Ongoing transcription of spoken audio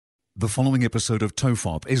The following episode of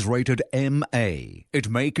TOFOP is rated MA. It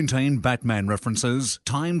may contain Batman references,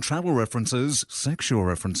 time travel references, sexual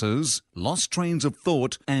references, lost trains of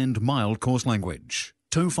thought, and mild coarse language.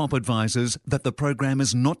 TOFOP advises that the program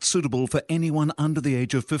is not suitable for anyone under the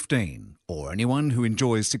age of 15, or anyone who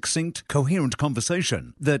enjoys succinct, coherent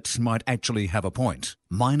conversation that might actually have a point.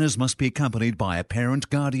 Minors must be accompanied by a parent,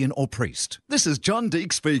 guardian, or priest. This is John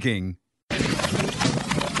Deek speaking.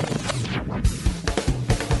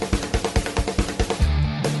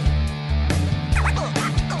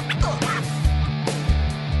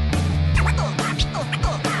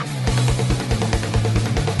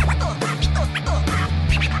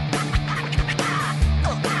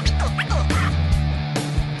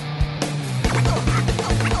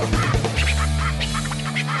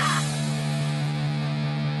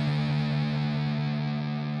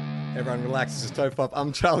 Everyone relax, this is TOFOP.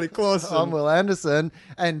 I'm Charlie Clausen. I'm Will Anderson.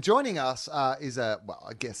 And joining us is a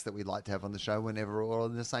guest that we'd like to have on the show whenever we're all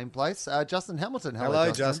in the same place. Justin Hamilton.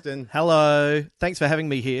 Hello, Justin. Hello. Thanks for having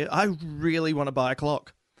me here. I really want to buy a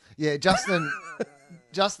clock. Yeah, Justin.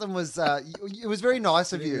 Justin was. It was very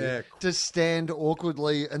nice of you to stand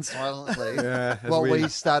awkwardly and silently while we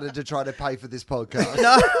started to try to pay for this podcast.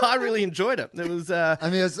 No, I really enjoyed it. It was. I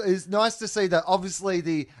mean, it's nice to see that. Obviously,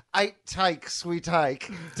 the 8 takes we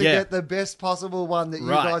take to get the best possible one that you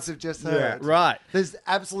guys have just heard. Yeah, right. There's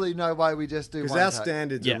absolutely no way we just do one. Because our take.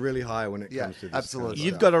 standards are really high when it comes to this. Absolutely. Kind of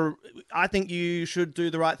You've got to. I think you should do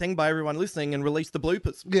the right thing by everyone listening and release the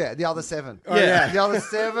bloopers. Yeah, the other 7. Oh, yeah. The other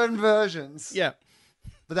 7 versions. Yeah.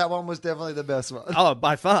 But that one was definitely the best one. Oh,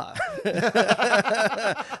 by far.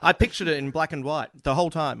 I pictured it in black and white the whole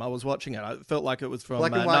time I was watching it. I felt like it was from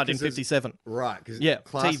Black and white 1957. Right. Yeah,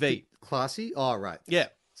 TV. Classy? Oh, right. Yeah.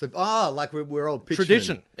 So, like we're all picturing.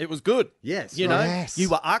 Tradition. It was good. Yes. You know, Yes. you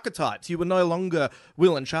were archetypes. You were no longer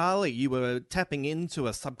Will and Charlie. You were tapping into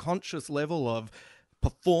a subconscious level of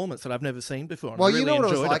performance that I've never seen before. And Well, I really you know what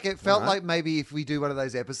it was enjoyed like? It felt like maybe if we do one of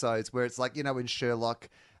those episodes where it's like, you know, in Sherlock,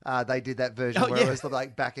 they did that version where it was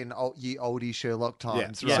like back in oldie Sherlock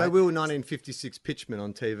times, right? So we were 1956 pitchmen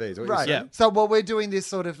on TV. Is what you're Right. saying? Yeah. So, we're doing this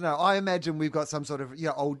sort of, I imagine we've got some sort of,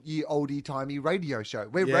 oldie timey radio show.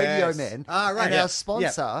 We're radio men. Ah, right. And our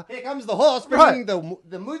sponsor. Here comes the horse bringing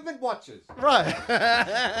the movement watches. Right.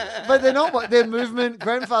 But they're not, they're movement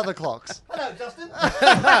grandfather clocks. Hello, Justin.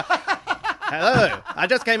 Hello. I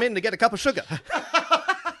just came in to get a cup of sugar.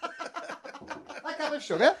 A cup of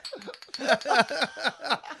sugar.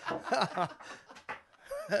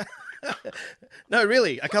 No,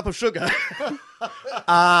 really, a cup of sugar.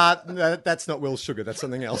 No, that's not Will's sugar. That's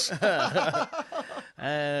something else.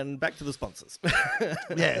 And back to the sponsors.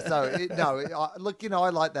 Yeah, so, look, I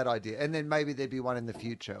like that idea. And then maybe there'd be one in the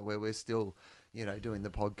future where we're still, doing the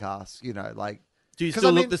podcast, like... Do you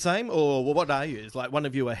still look the same, or what are you? Is like one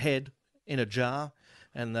of you a head in a jar,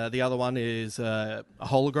 and the other one is a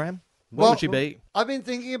hologram? What would you be? I've been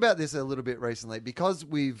thinking about this a little bit recently because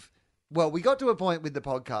we got to a point with the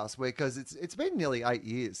podcast where, because it's been nearly 8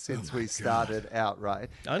 years since we started out, right?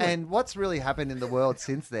 Only. And what's really happened in the world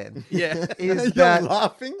since then Yeah. is You're that...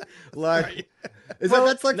 laughing? Like,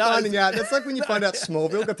 that's like finding out. That's like when you find out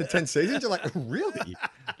Smallville got to 10 seasons. You're like, really?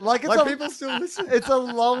 Like, People still listen. It's a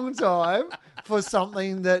long time for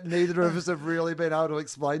something that neither of us have really been able to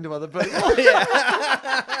explain to other people.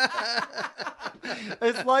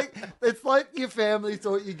 It's like your family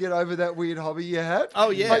thought you'd get over that weird hobby you had. Oh,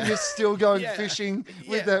 yeah. But you're still going Yeah. fishing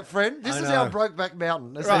with Yeah. that friend. This I is know. our Brokeback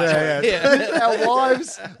Mountain. Right. essentially. Yeah. Our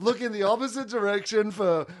wives look in the opposite direction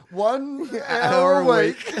for 1 hour a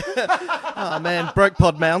week. Oh, man,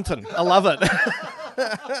 Brokepod Mountain. I love it.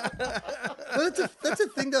 But that's a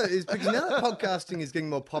thing, though, is because now that podcasting is getting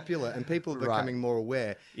more popular and people are becoming more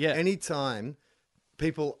aware, anytime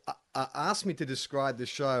people ask me to describe the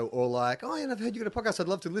show or like, oh, yeah, I've heard you got a podcast, I'd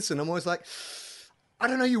love to listen, I'm always like, I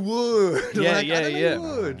don't know you would. Yeah, like, I don't know yeah. you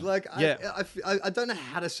would. Like, Yeah. I don't know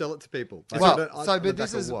how to sell it to people.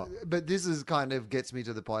 But this is kind of gets me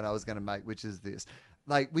to the point I was going to make, which is this.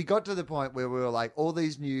 Like, we got to the point where we were like, all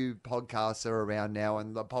these new podcasts are around now,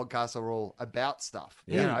 and the podcasts are all about stuff,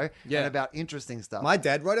 and about interesting stuff. My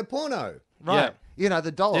dad wrote a porno. Right. Yeah.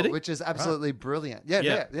 The dollar, Did he? which is absolutely brilliant. Yeah,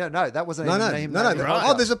 Yeah. yeah. No, that wasn't No, even no, named. no, no. in the Right. Oh,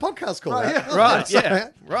 podcast. there's a podcast called Right, that. yeah. Right, yeah,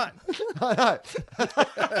 right.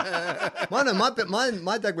 I know.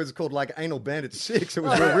 My dad was called like Anal Bandit 6. It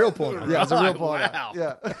was a real porno. Yeah, it's a real Right, porno. wow.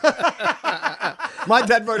 Yeah. My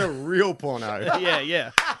dad wrote a real porno.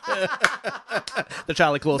 Yeah. The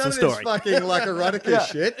Charlie None Clausen of story. this fucking like erotica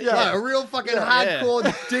shit. yeah. No, a real fucking Yeah.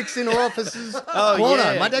 hardcore dicks in offices Oh, porno.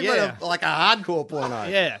 yeah, My dad yeah. wrote like a hardcore porno.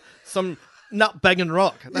 Yeah, some nut banging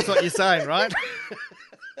rock. That's what you're saying, right?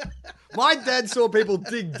 My dad saw people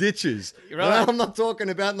dig ditches. Right. I'm not talking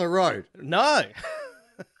about in the road. No.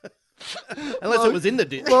 Unless it was in the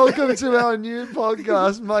ditch. Welcome to our new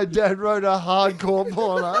podcast. My dad wrote a hardcore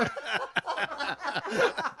porno.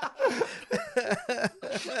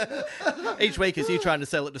 Each week is you trying to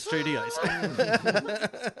sell it to studios.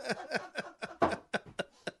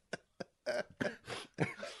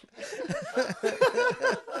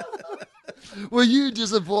 Were you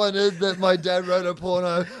disappointed that my dad wrote a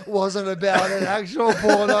porno wasn't about an actual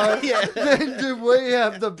porno? Yeah. Then do we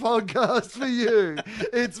have the podcast for you?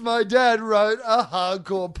 It's My Dad Wrote a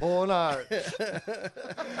Hardcore Porno.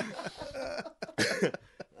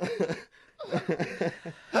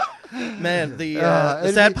 Man, the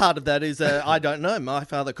sad part of that is I don't know. My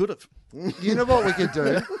father could have. You know what we could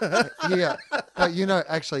do? Yeah. But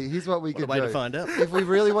actually, here's what we could What a way do. to find out. If we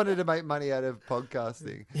really wanted to make money out of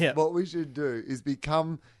podcasting, Yeah. what we should do is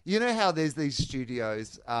become, how there's these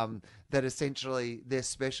studios that essentially their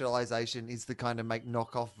specialization is to kind of make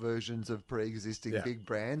knockoff versions of pre-existing big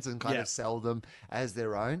brands and kind Yeah. of sell them as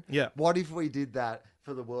their own. Yeah. What if we did that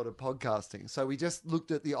for the world of podcasting? So we just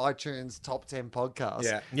looked at the iTunes top 10 podcasts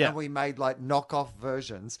Yeah. and we made like knockoff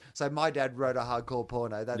versions. So My Dad Wrote a Hardcore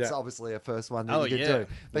Porno. That's obviously a first one that Oh, you could yeah. do.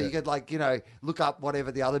 But you could look up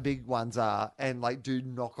whatever the other big ones are and like do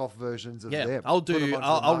knockoff versions of Yeah, them. I'll Put them do. onto the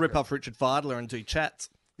I'll rip market. off Richard Feidler and do chats.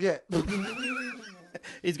 Yeah.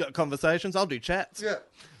 He's got conversations. I'll do chats. Yeah.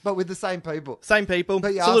 But with the same people. Same people.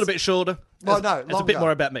 But you It's a little ask- bit shorter. Well, It's- no, it's a longer. bit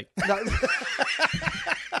more about me. No.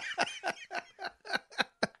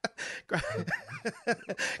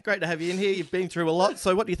 Great to have you in here. You've been through a lot.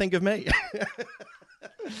 So, what do you think of me?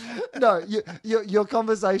 No, your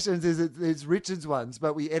conversations it's Richard's ones,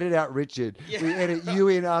 but we edit out Richard. Yeah. We edit you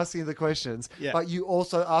in asking the questions, Yeah. but you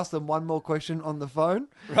also ask them one more question on the phone.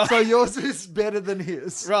 Right. So yours is better than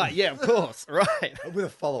his. Right. Yeah. Of course. Right. With a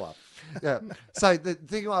follow-up. Yeah. So the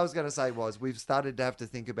thing I was going to say was we've started to have to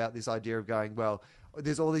think about this idea of going, well,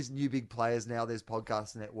 there's all these new big players now. There's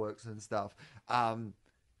podcast networks and stuff.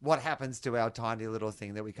 What happens to our tiny little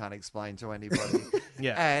thing that we can't explain to anybody?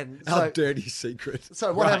 Yeah. And Our so, dirty secret.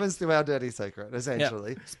 so what Right. happens to our dirty secret, Yeah.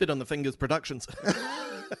 essentially? Spit on the Fingers Productions.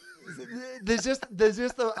 There's just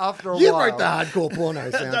after a You while. wrote the hardcore porno,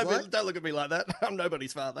 sounds like. Don't look at me like that. I'm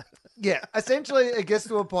nobody's father. Yeah, essentially, it gets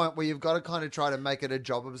to a point where you've got to kind of try to make it a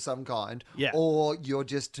job of some kind, Yeah. or you're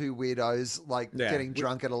just two weirdos Yeah. getting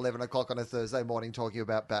drunk at 11 o'clock on a Thursday morning talking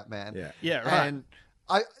about Batman. Yeah. Yeah. Right. And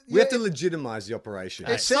We have to legitimize the operation.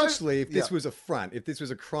 It's so- Essentially, if this yeah. was a front, if this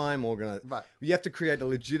was a crime organized, Right. you have to create a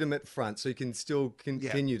legitimate front so you can still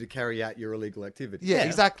continue to carry out your illegal activity. yeah, Yeah.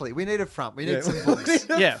 exactly. We need a front. We need Yeah. some books.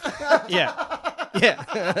 Yeah. Yeah.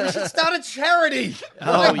 Yeah. We should start a charity.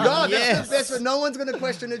 Oh, my God, yes. that's the best one. No one's going to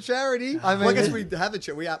question a charity. I mean, well, I guess we have a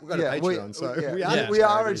charity. We've got a Patreon, so we are. Yeah. we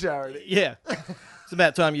are a charity. Yeah. It's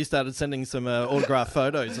about time you started sending some autographed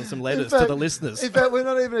photos and some letters to fact- the listeners. In fact, we're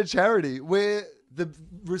not even a charity. We're the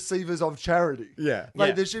receivers of charity. Yeah. Like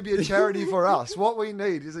Yeah. there should be a charity for us. What we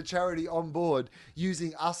need is a charity on board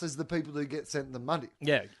using us as the people who get sent the money.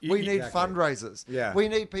 Yeah. We need Exactly. fundraisers. Yeah. We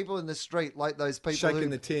need people in the street like those people Shaking who,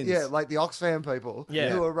 the tins. Yeah, like the Oxfam people Yeah.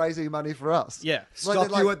 who are raising money for us. Yeah. Like, Stop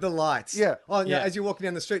they're you like- at the lights. Yeah. Oh, yeah. Yeah. As you're walking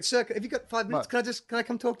down the street, sir, have you got 5 minutes? Right. Can I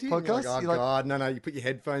come talk to you? And you're Podcast? like, oh You're like- God, no. You put your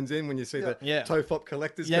headphones in when you see the Yeah. TOFOP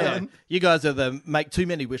collectors Yeah. coming. You guys are the make too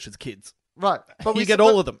many wishes kids. Right. But You get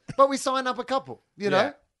all of them. But we sign up a couple, you know?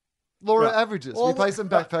 Yeah. Laura Right. averages. Or we pay what- some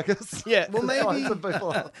backpackers. Yeah. Well, maybe- Sign some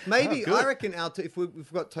people up. Maybe good. I reckon if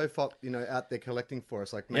we've got TOFOP, out there collecting for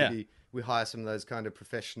us, like maybe we hire some of those kind of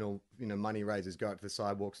professional, money raisers, go out to the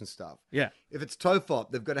sidewalks and stuff. Yeah. If it's TOFOP,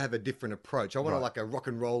 they've got to have a different approach. I want like a rock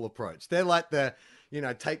and roll approach. They're like the,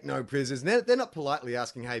 take no prisoners. They're not politely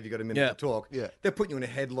asking, hey, have you got a minute Yeah. to talk? Yeah. They're putting you in a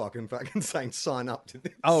headlock and fucking saying, sign up to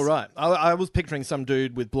this. Oh, right. I was picturing some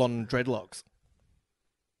dude with blonde dreadlocks.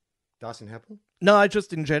 Dyson Happel? No,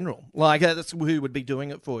 just in general. Like, that's who would be doing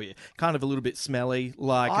it for you. Kind of a little bit smelly.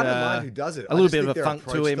 Like, I don't mind who does it. A little I just bit of think a their funk to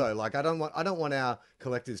approach, him. Though. Like, I don't want our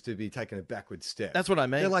collectors to be taking a backward step. That's what I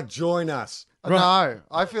mean. They're like, join us. No,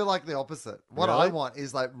 I feel like the opposite. What I Really? want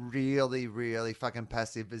is like really, really fucking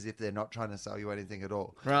passive as if they're not trying to sell you anything at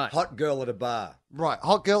all. Right. Hot girl at a bar. Right.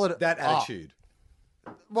 Hot girl at That attitude.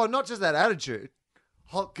 Well, not just that attitude.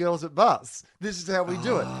 Hot girls at bars. This is how we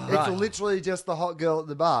do it. Right. It's literally just the hot girl at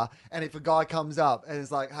the bar. And if a guy comes up and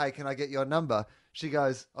is like, hey, can I get your number? She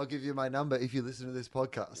goes, I'll give you my number if you listen to this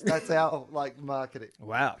podcast. That's our marketing.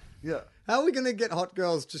 Wow. Yeah. How are we going to get hot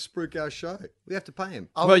girls to spruik our show? We have to pay them.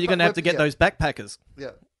 Oh, Well, you're going to have but- to get yeah, those backpackers. Yeah.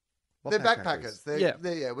 They're backpackers. We're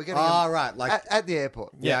getting them right, like at the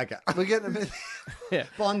airport. Yeah, okay. We're getting them.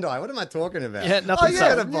 Bondi. What am I talking about? Yeah, nothing.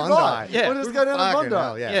 yeah, to Bondi. right. Yeah. We'll just go down to Bondi.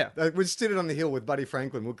 Hell, yeah. We'll just sit it on the hill with Buddy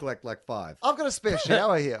Franklin. We'll collect like 5. I've got a spare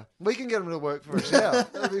shower here. We can get them to work for a shower.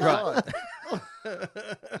 That'll be fine.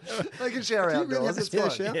 They can shower Do you outdoors. really have a It's spare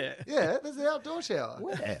fine. shower? Yeah, there's an outdoor shower.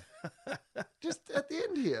 Where? Just at the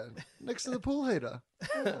end here, next to the pool heater.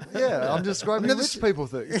 Yeah, I'm describing rich people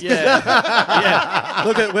things. Yeah.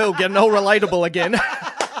 Look at Will getting all relatable again.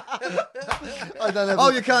 I don't have Oh,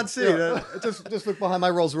 you can't see it. Just look behind my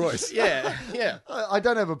Rolls Royce. Yeah. I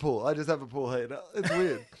don't have a pool. I just have a pool heater. It's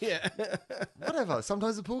weird. Yeah. Whatever.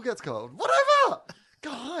 Sometimes the pool gets cold. Whatever.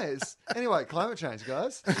 Guys. Anyway, climate change,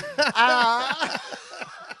 guys. I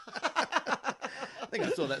think I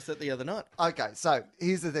saw that set the other night. Okay, so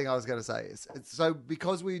here's the thing I was going to say is, so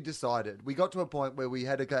because we decided, we got to a point where we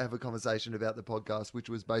had to go have a conversation about the podcast, which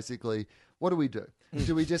was basically, what do we do?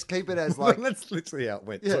 Do we just keep it as like... That's literally how it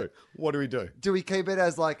went Yeah. too. What do we do? Do we keep it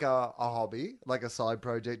as like a hobby, like a side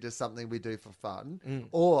project, just something we do for fun?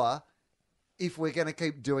 Or if we're going to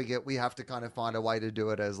keep doing it, we have to kind of find a way to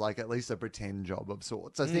do it as like at least a pretend job of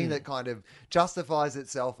sorts. A thing that kind of justifies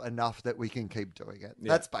itself enough that we can keep doing it.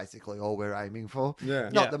 That's basically all we're aiming for. Yeah.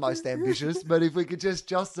 Not the most ambitious, but if we could just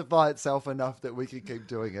justify itself enough that we can keep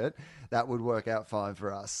doing it, that would work out fine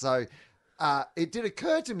for us. So it did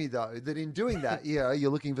occur to me, though, that in doing that, you're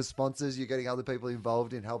looking for sponsors, you're getting other people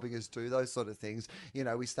involved in helping us do those sort of things.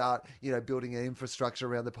 We start, building an infrastructure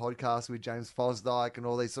around the podcast with James Fosdyke and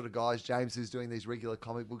all these sort of guys. James, who's doing these regular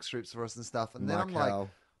comic book strips for us and stuff. And then I'm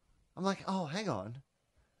like, oh, hang on.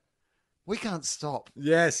 We can't stop.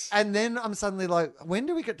 Yes. And then I'm suddenly like, when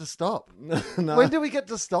do we get to stop? No. When do we get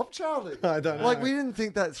to stop, Charlie? I don't know. Like, we didn't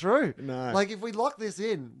think that through. No. Like, if we lock this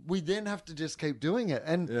in, we then have to just keep doing it.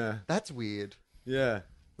 And Yeah. that's weird. Yeah.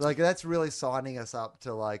 Like, that's really signing us up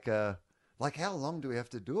to, like, how long do we have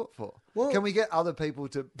to do it for? Well- Can we get other people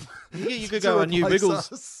to... You could to go a new replace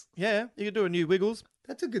Wiggles. us? Yeah, you could do a new Wiggles.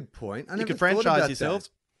 That's a good point. I You never can thought about franchise that.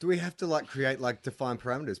 yourselves. Do we have to create defined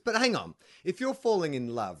parameters? But hang on, if you're falling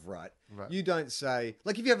in love, right? You don't say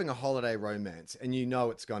if you're having a holiday romance and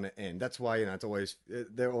it's going to end. That's why it's always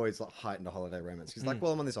they're always heightened a holiday romance. He's like,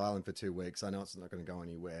 well, I'm on this island for 2 weeks. I know it's not going to go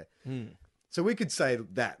anywhere. So we could say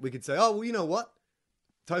that. We could say, oh, well, you know what?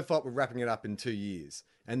 TOFOP, we're wrapping it up in 2 years,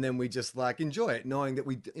 and then we just enjoy it, knowing that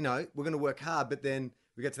we're going to work hard, but then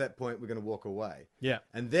we get to that point, we're going to walk away. Yeah.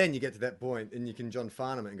 And then you get to that point, and you can John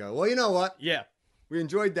Farnham it and go, well, you know what? Yeah. We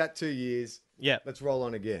enjoyed that 2 years. Yeah. Let's roll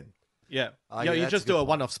on again. Yeah. yeah, you that's just a do good a point.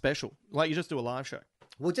 one-off special. Like, you just do a live show.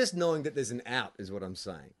 Well, just knowing that there's an out is what I'm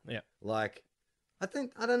saying. Yeah. I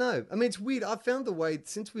don't know. I mean, it's weird. I've found the way,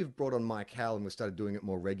 since we've brought on Mike Howell and we started doing it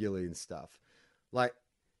more regularly and stuff, it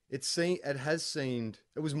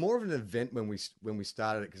was more of an event when we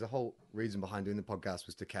started it, because the whole reason behind doing the podcast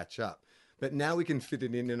was to catch up. But now we can fit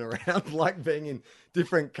it in and around being in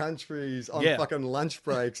different countries on fucking lunch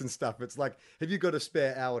breaks and stuff. It's like, have you got a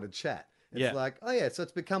spare hour to chat? It's so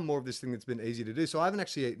it's become more of this thing that's been easy to do. So I haven't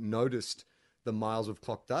actually noticed the miles we've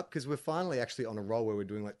clocked up, because we're finally actually on a roll where we're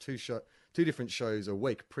doing two different shows a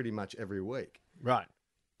week, pretty much every week. Right.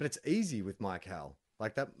 But it's easy with Mike Howell.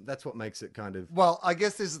 That's what makes it kind of... Well, I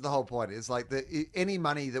guess this is the whole point. Is any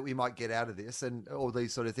money that we might get out of this and all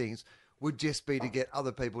these sort of things would just be to get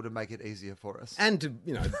other people to make it easier for us. And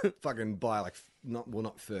to, fucking buy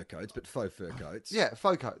not fur coats, but faux fur coats. Yeah,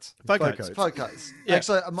 faux coats. Faux coats. Faux coats. Yeah,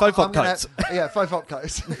 actually, faux I'm gonna coats. faux fop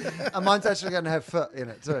coats. And mine's actually going to have fur in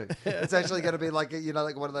it too. It's actually going to be like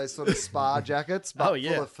one of those sort of spa jackets, but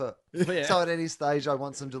full of fur. Yeah. So at any stage I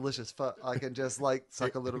want some delicious fur, I can just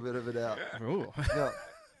suck a little bit of it out. Ooh. Yeah.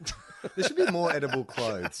 There should be more edible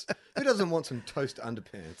clothes. Who doesn't want some toast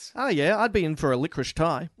underpants? Oh, yeah. I'd be in for a licorice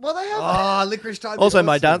tie. Well, they have. Licorice tie. Also,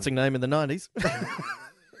 my dancing name in the 90s.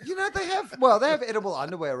 They have edible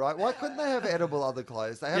underwear, right? Why couldn't they have edible other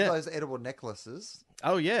clothes? They have those edible necklaces.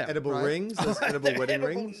 Oh, yeah. Edible rings. There's edible wedding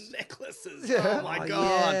rings. Necklaces. Yeah. Oh, my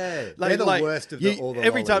God. Yeah. They're the worst of all the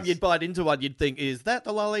every time lollies. you'd bite into one, you'd think, is that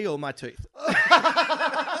the lolly or my tooth?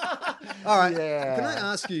 All right. Yeah. Can I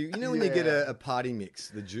ask you? When you get a party mix,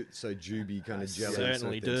 the juby kind of jelly.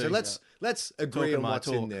 certainly sort of thing. do. So let's agree Talking on my what's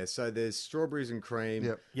in talk. there. So there's strawberries and cream.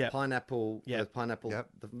 Yep. Yep. Pineapple. Yep. Pineapple. Yep.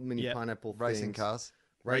 The mini Yep. pineapple Racing things. cars.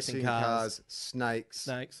 Racing cars. Snakes.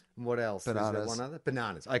 What else? Bananas. Is there one other?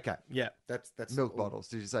 Bananas. Okay. Yeah. That's Milk all. bottles.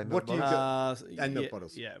 Did you say milk What do you bottles? got? And milk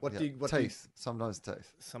bottles. Yeah. What Yeah. do you? Teeth. Sometimes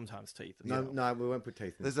teeth. Sometimes teeth. No, we won't put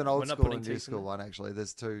teeth in. There's an We're old not school putting and new teeth in school it. one, actually.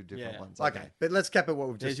 There's two different Yeah. ones. Okay, but let's cap it. What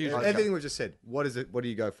we've There's just usually- everything we've just said. What is it? What do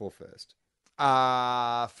you go for first?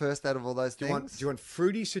 First out of all those Do things. you want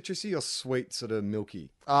fruity, citrusy, or sweet, sort of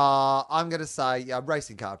milky? I'm going to say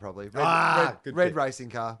racing car, probably. Red good pick. racing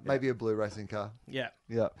car. Maybe a blue racing car. Yeah.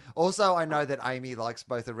 Yeah. Also, I know that Amy likes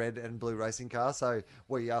both a red and blue racing car, so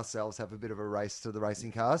we ourselves have a bit of a race to the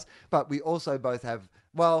racing cars. But we also both have,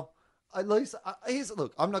 well, at least,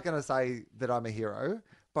 look, I'm not going to say that I'm a hero,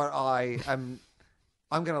 but I'm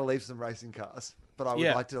going to leave some racing cars. But I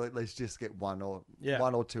would like to at least just get one or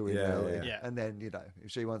two in there. yeah. And then,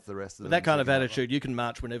 if she wants the rest of them. With that kind of attitude, you can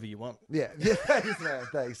march whenever you want. Yeah. Thanks, man.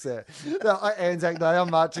 Thanks, sir. No, Anzac Day,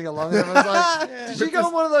 I'm marching along. And everyone's like, did you go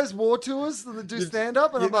on one of those war tours that do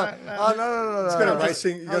stand-up? And I'm like, oh, no. It's got a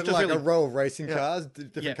racing, you got like really... a row of racing cars,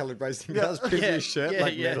 different coloured racing cars, previous shirt,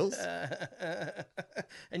 like medals.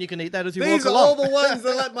 And you can eat that as you These walk are along. all the ones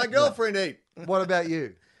that let my girlfriend eat. What about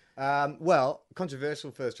you? Well,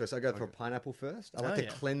 controversial first choice. I go for a pineapple first. I like to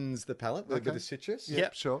cleanse the palate with a bit of citrus. Yeah,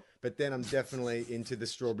 sure. But then I'm definitely into the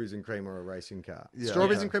strawberries and cream or a racing car. Yeah.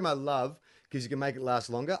 Strawberries and cream I love because you can make it last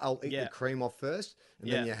longer. I'll eat the cream off first,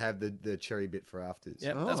 and then you have the cherry bit for afters.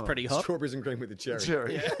 Yep, that's pretty hot. Strawberries and cream with the cherry.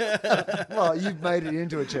 Cherry. Well, you've made it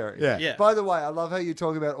into a cherry. Yeah. By the way, I love how you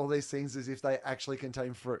talk about all these things as if they actually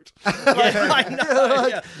contain fruit. I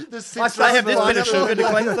know. I have this bit of sugar to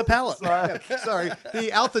cleanse the palate. Sorry,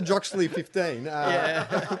 the alpha hydroxyl 15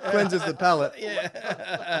 cleanses the palate.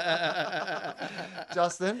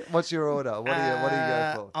 Justin, what's your order? What do you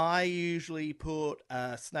go for? I usually put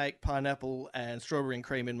snake, pineapple, and strawberry and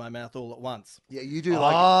cream in my mouth all at once. Yeah, you do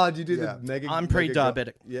like. Do you do the mega? I'm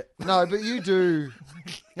pre-diabetic. Yeah. No, but you do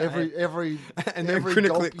every and then every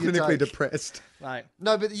gulp you clinically take. depressed. Right.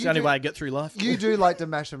 No, but It's the only way I get through life. You do like to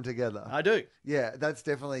mash them together. I do. Yeah, that's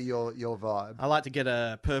definitely your vibe. I like to get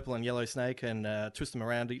a purple and yellow snake and twist them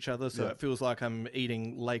around each other so it feels like I'm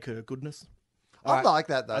eating Laker goodness. I like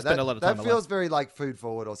that though. I spend a lot of time that feels very like food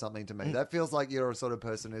forward or something to me. That feels like you're a sort of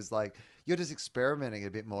person who's like you're just experimenting a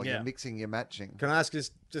bit more. Yeah. You're mixing, you're matching. Can I ask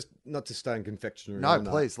just not to stay in confectionery? No,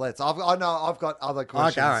 please, let's. I've got other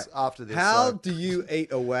questions all right. after this. How do you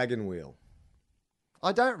eat a wagon wheel?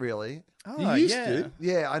 I don't really. You used to.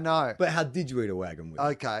 Yeah, I know. But how did you eat a wagon wheel?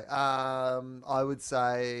 Okay. I would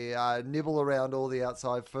say nibble around all the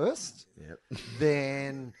outside first. Yep.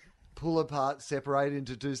 Then pull apart, separate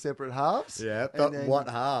into two separate halves. Yeah. But what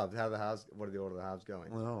halves? What are the order of the halves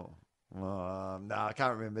going? No, I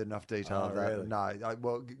can't remember enough detail of that. Really? No.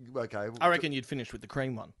 Okay. I reckon you'd finish with the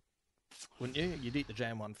cream one, wouldn't you? You'd eat the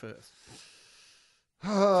jam one first.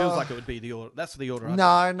 Feels like it would be the order. That's the order.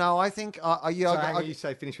 No. I think. You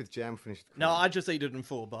say finish with jam, finish with cream. No, I just eat it in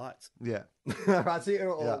 4 bites. Yeah. Right, so you eat it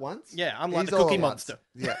all at once? Yeah, I'm like He's the all Cookie at once. Monster.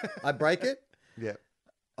 Yeah. I break it. Yeah.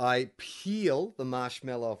 I peel the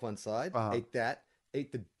marshmallow off one side, eat that,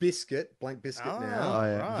 eat the biscuit, blank biscuit now,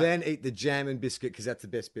 right. then eat the jam and biscuit because that's the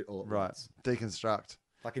best bit all at once. Deconstruct.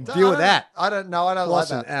 I can deal with that. I don't like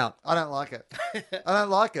Flossing that. out. I don't like it. I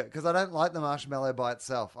don't like it because I don't like the marshmallow by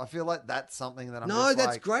itself. I feel like that's something that I'm No, just that's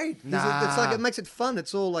like, great. It's Nah. like it makes it fun.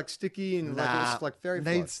 It's all like sticky and like it's like fairy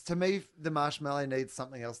floss. To me, the marshmallow needs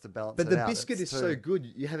something else to balance But it the out. biscuit It's is so good.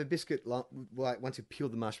 You have a biscuit like once you peel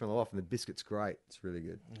the marshmallow off, and the biscuit's great. It's really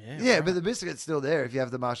good. Yeah, but the biscuit's still there if you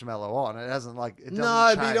have the marshmallow on. It hasn't like it doesn't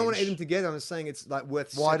No, but you don't want to eat change. them together. I'm just saying it's like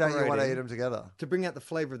worth. Why don't you want to separating eat them together? to bring out the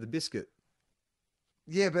flavor of the biscuit?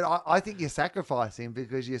 Yeah, but I think you're sacrificing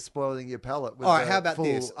because you're spoiling your palate. With All right, the how about full...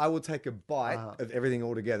 this? I will take a bite of everything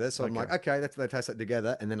all together. So I'm like, okay, they taste that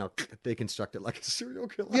together, and then I'll deconstruct it like a serial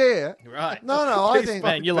killer. Yeah. Right. No, I think...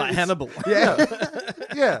 Man, you're like Hannibal. Yeah.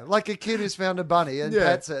 Yeah, like a kid who's found a bunny and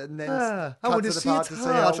pets it and then cuts it apart to see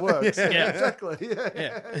how it works. Yeah. Exactly.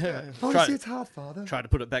 Yeah. Honestly, it's hard, Father. Try to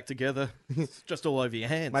put it back together. It's just all over your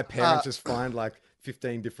hands. My parents just find like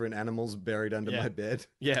 15 different animals buried under my bed.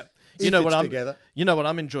 Yeah. If You know it's what together.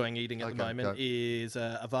 I'm enjoying eating at the moment is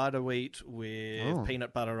a Vita wheat with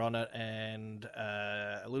peanut butter on it and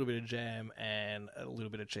a little bit of jam and a little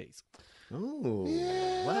bit of cheese. Oh,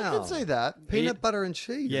 Yeah, wow. I can see that. Peanut butter and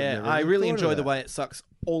cheese. Yeah, I really enjoy the way it sucks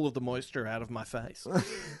all of the moisture out of my face.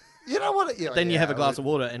 You know what? Then you have a glass of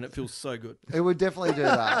water and it feels so good. It would definitely do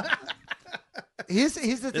that. Here's the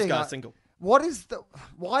This thing. guy's single. Why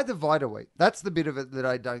the Vita wheat? That's the bit of it that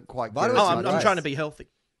I don't quite get. Vita Oh, wheat's I'm trying to be healthy.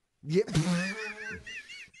 Yeah.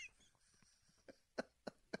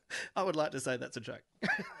 I would like to say that's a joke.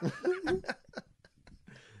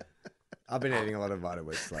 I've been eating a lot of Vita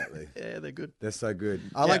Wheats lately. Yeah, they're good. They're so good.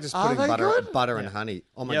 I like just putting butter and honey.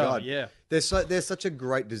 Oh my god. Yeah. They're such a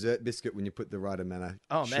great dessert biscuit when you put the right amount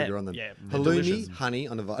of sugar on them. Yeah, halloumi, honey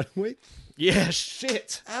on a Vita Wheat. Yeah,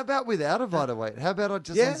 shit. How about without a Vita Wheat? How about I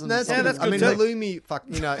just on some that's something- good. I mean, too. halloumi. Fuck,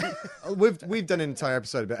 we've done an entire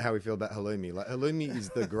episode about how we feel about halloumi. Like halloumi is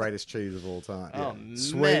the greatest cheese of all time. Oh,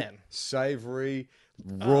 Sweet, man. savoury,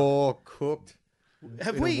 raw, cooked.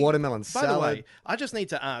 Have in a we watermelon By the salad? way, I just need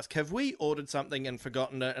to ask: have we ordered something and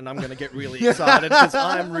forgotten it? And I'm going to get really excited because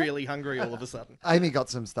I'm really hungry all of a sudden. Amy got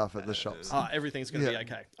some stuff at the shops. Oh, everything's going to be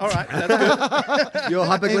okay. All right, that's good. You're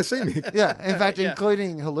hypoglycemic. Yeah, in fact, Yeah.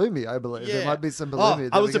 including halloumi, I believe. Yeah. There might be some halloumi. I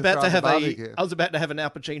that was we can about throw to on have the barbecue. I was about to have an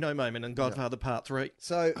Al Pacino moment in Godfather Part 3.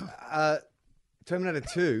 So, Terminator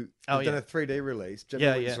 2, Oh, they've done yeah. a 3D release. Jim Yeah,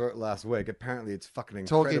 went and yeah. saw it last week. Apparently, it's fucking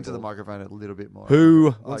incredible. Talk into the microphone a little bit more.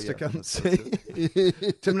 Who Oh, wants yeah, to come that's see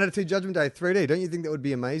good. Terminator 2 Judgment Day 3D? Don't you think that would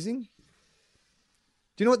be amazing?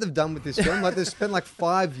 Do you know what they've done with this film? Like, they've spent like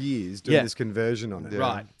 5 years doing Yeah. this conversion on it.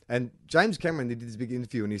 Right. And James Cameron, they did this big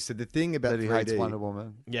interview, and he said the thing about That he 3D... hates Wonder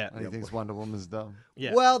Woman. Yeah. And he thinks Wonder Woman's dumb.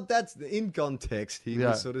 Yeah. Well, that's in context. He Yeah,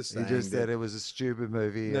 was sort of saying he just that- said it was a stupid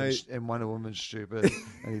movie No. and Wonder Woman's stupid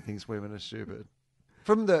and he thinks women are stupid.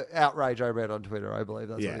 From the outrage I read on Twitter, I believe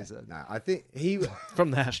that's what he said. No, I think he... From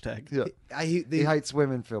the hashtag. Yeah. he He hates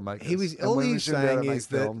women filmmakers. He was and all women he's shouldn't be able saying to make is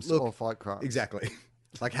that films look, or fight crime. exactly.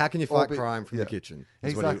 Like, how can you Or fight be- crime from yeah. the kitchen?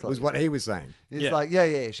 Exactly. Was what he was saying. It's Yeah. like,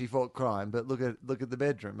 yeah, she fought crime, but look at the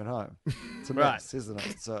bedroom at home. It's a Right. mess, isn't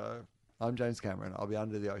it? So I'm James Cameron. I'll be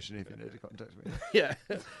under the ocean if you need to contact me. Yeah.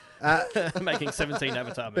 Making 17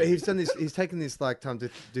 Avatar But movies. he's done this. He's taken this like time to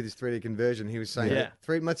do this 3D conversion. He was saying Yeah.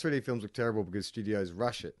 that most 3D films look terrible because studios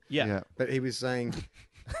rush it. Yeah. Yeah. But he was saying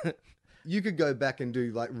you could go back and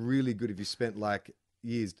do like really good if you spent like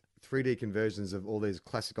years 3D conversions of all these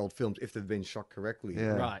classic old films if they've been shot correctly.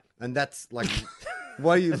 Yeah. Right. And that's like,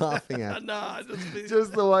 what are you laughing at? No,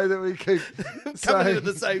 Just the way that we keep coming in at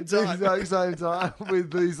the same time. The exact same time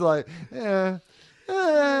with these like,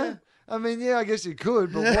 I mean, I guess you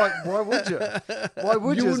could, but why would you? Why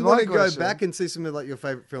would you? You is wouldn't my want to go question. back and see some of like your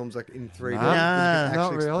favorite films like in 3D. Nah,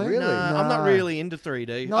 not really. Really? No, I'm not Nah. really into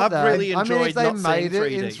 3D. Not I've that. really I enjoyed mean, if they not made seeing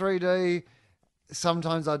it 3D. in 3D,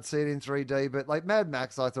 sometimes I'd see it in 3D. But like Mad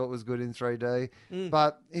Max, I thought was good in 3D.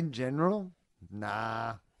 But in general,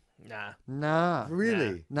 nah.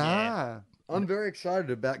 Really? Nah. I'm very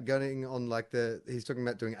excited about going on like he's talking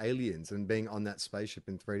about doing Aliens and being on that spaceship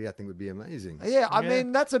in 3D. I think would be amazing. Yeah, I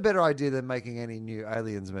mean, that's a better idea than making any new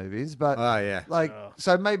Aliens movies. But Oh yeah. like,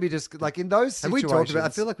 so maybe just like in those Have we situations. talked about?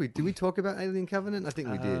 I feel like did we talk about Alien Covenant? I think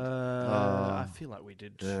we did. I feel like we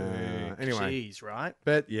did too. Anyway. Jeez, right?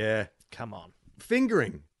 But yeah, Come on.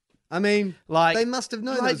 fingering. I mean, Like they must have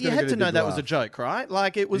known. that Like was you gonna had get to a know big that was a laugh. joke, right?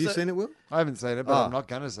 Like it was. Have you seen it, Will? I haven't seen it, but Oh. I'm not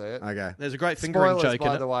going to see it. Okay. There's a great fingering Spoilers, joke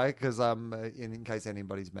by in the it. way, because in case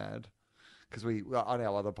anybody's mad, because we on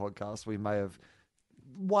our other podcast we may have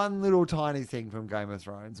one little tiny thing from Game of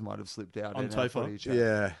Thrones might have slipped out On in our TOFOP? footy chat.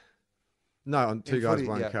 Yeah. No, on Two In Guys, footy,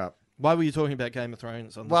 One yeah. Cup. Why were you talking about Game of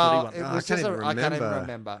Thrones on the Well, footy it one? was I can't just even I can't even remember.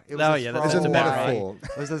 remember. It Oh, was yeah, a that's It's a throwaway- metaphor.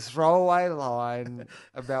 It was a throwaway line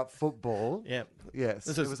about football. Yeah. Yes,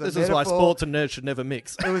 This it is was a this is why metaphor- sports and nerds should never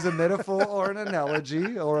mix. It was a metaphor or an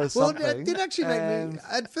analogy or a Well, something. it did actually make me. and-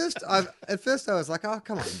 At first, I was like, "Oh,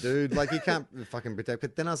 come on, dude! Like, you can't fucking protect."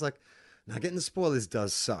 But then I was like, "No, getting the spoilers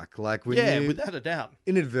does suck. Like, when Yeah, you without a doubt.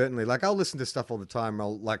 inadvertently, like, I'll listen to stuff all the time.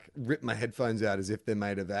 I'll like rip my headphones out as if they're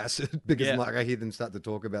made of acid because Yeah. like I hear them start to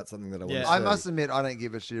talk about something that I want Yeah. to I say. must admit, I don't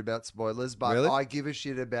give a shit about spoilers, but Really? I give a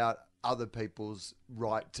shit about other people's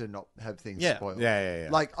right to not have things Yeah. spoiled. Yeah.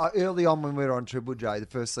 Like early on when we were on Triple J, the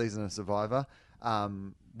first season of Survivor,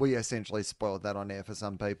 we essentially spoiled that on air for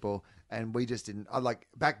some people, and we just didn't. Like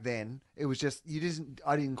back then, it was just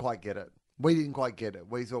I didn't quite get it. We didn't quite get it.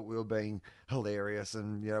 We thought we were being hilarious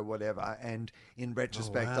and whatever. And in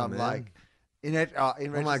retrospect, wow, I'm man. like, in Oh my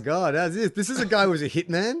retrospect, god, how's this? This is a guy who was a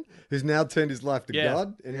hitman who's now turned his life to Yeah.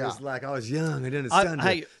 God, and he Yeah. was like, "I was young, I didn't understand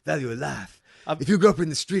hey, the value of life. If you grew up in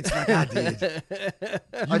the streets like I did,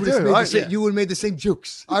 I do. you would have made the same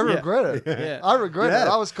jokes." I regret it. Yeah. I regret it.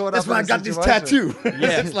 I was caught That's up. why I in a got this situation. tattoo.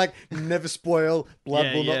 Yeah. It's like never spoil, blood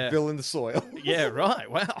Yeah, will yeah. not fill in the soil. Yeah, right.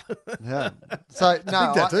 Wow. Yeah. So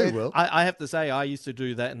no, Big tattoo, Will. I have to say, I used to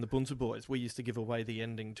do that in the Bunta Boys. We used to give away the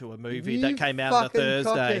ending to a movie You that came out on a fucking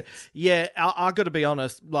Thursday. cockheads. Yeah, I got to be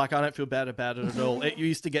honest. Like, I don't feel bad about it at all. It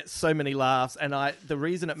used to get so many laughs, and the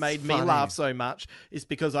reason it made me funny. laugh so much is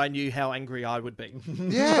because I knew how angry I would be,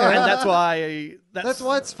 Yeah. and that's why. That's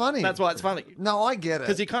why it's funny. That's why it's funny, No, I get it.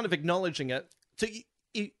 because you're kind of acknowledging it. So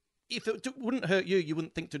if it wouldn't hurt you, you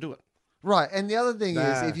wouldn't think to do it. Right, and the other thing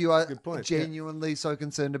is, if you are point, genuinely so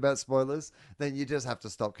concerned about spoilers, then you just have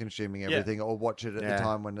to stop consuming everything or watch it at the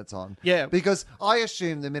time when it's on. Yeah. Because I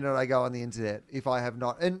assume the minute I go on the internet, if I have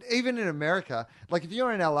not, and even in America, like if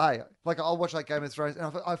you're in LA, like I'll watch like Game of Thrones,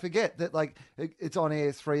 and I forget that like it's on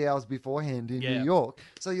air 3 hours beforehand in New York,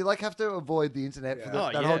 so you like have to avoid the internet for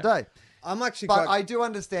that whole day. I'm actually But I do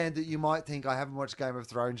understand that you might think I haven't watched Game of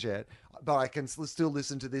Thrones yet, but I can still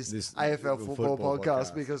listen to this AFL football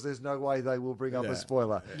podcast because there's no way they will bring up a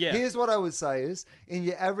spoiler. Yeah. Here's what I would say is, in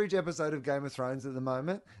your average episode of Game of Thrones at the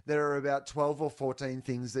moment, there are about 12 or 14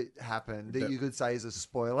 things that happen that you could say is a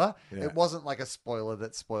spoiler. Yeah. It wasn't like a spoiler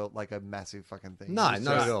that spoiled like a massive fucking thing. No,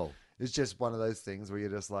 not at all. It's just one of those things where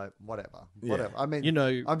you're just like, whatever. I mean,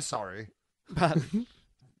 I'm sorry. But...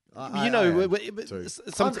 I'm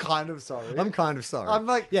kind of sorry. I'm kind of sorry. I'm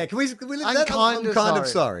like, can we leave I'm that? kind of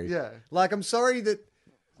sorry. Yeah. Like, I'm sorry that,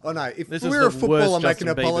 oh no, if This we're a is the footballer worst making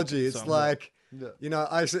an Justin Bieber apology, it's song. like,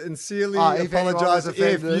 I sincerely if anyone apologize was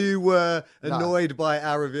if offended. you were annoyed by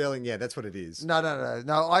our revealing. Yeah, that's what it is. No.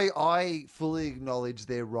 I fully acknowledge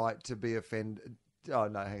their right to be offended. Oh,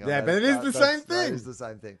 no, hang on. Yeah, but it is the same thing. It is the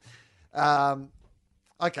same thing.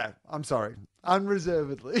 Okay, I'm sorry.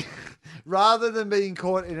 Unreservedly. Rather than being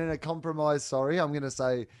caught in a compromised sorry, I'm going to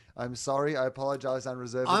say, I'm sorry. I apologize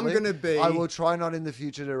unreservedly. I'm going to be... I will try not in the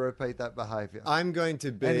future to repeat that behavior. I'm going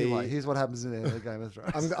to be... Anyway, here's what happens in the Game of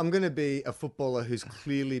Thrones. I'm going to be a footballer who's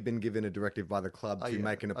clearly been given a directive by the club to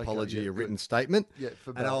make an apology, a written statement. Yeah,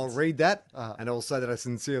 for and I'll read that, and I'll say that I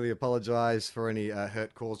sincerely apologize for any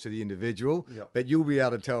hurt caused to the individual. Yep. But you'll be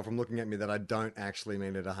able to tell from looking at me that I don't actually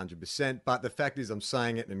mean it 100%. But the fact is, I'm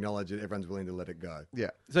saying it and acknowledge it. Everyone's willing to let it go. Yeah.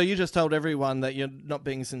 So you just told everyone that you're not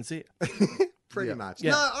being sincere. Pretty much.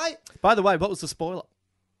 Yeah. No, By the way, what was the spoiler?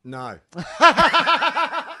 No.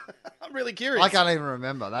 I'm really curious. I can't even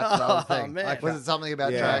remember. That's the whole thing. Man. Was it something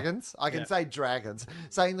about dragons? I can say dragons.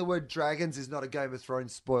 Saying the word dragons is not a Game of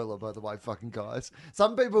Thrones spoiler, by the way, fucking guys.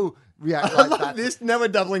 Some people react like that. This, now we're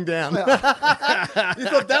doubling down. You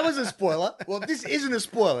thought that was a spoiler? Well, this isn't a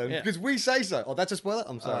spoiler because we say so. Oh, that's a spoiler?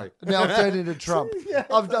 I'm sorry. Now I've turned into Trump.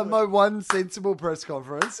 I've done my one sensible press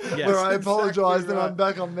conference where I apologise and I'm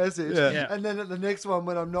back on message. And then at the next one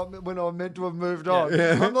when I'm meant to have moved on,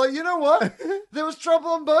 I'm like, you know what? There was trouble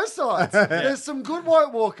on both sides. There's some good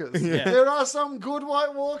White Walkers. There are some good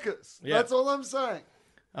White Walkers. That's all I'm saying.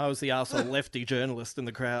 I was the arsehole lefty journalist in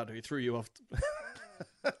the crowd who threw you off.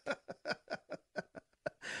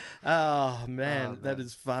 Oh, man, that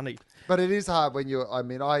is funny. But it is hard when you're, I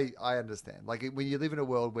mean, I understand. Like, when you live in a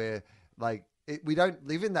world where, like, we don't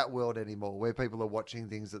live in that world anymore where people are watching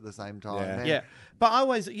things at the same time. Yeah. But I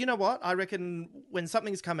always, you know what? I reckon when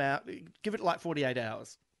something's come out, give it like 48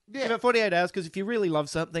 hours. Yeah. Give it 48 hours because if you really love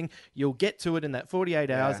something, you'll get to it in that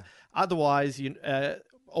 48 hours. Otherwise,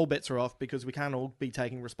 all bets are off because we can't all be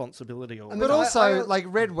taking responsibility. But also, like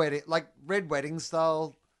red wedding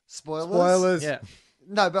style spoilers. Spoilers. Yeah.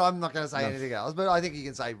 No, but I'm not going to say anything else. But I think you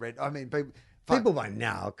can say red. I mean, People by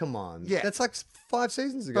now, come on. Yeah. That's like 5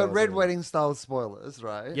 seasons ago. But red wedding style spoilers,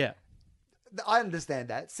 right? Yeah. I understand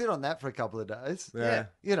that. Sit on that for a couple of days. Yeah.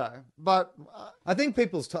 You know, but... I think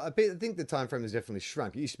I think the time frame has definitely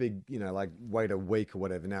shrunk. It used to be, like, wait a week or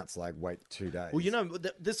whatever. Now it's like, wait 2 days. Well,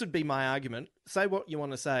 this would be my argument. Say what you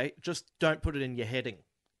want to say. Just don't put it in your heading.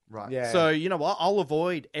 Right. Yeah. So, you know what? I'll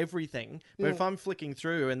avoid everything. But if I'm flicking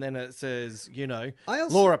through and then it says,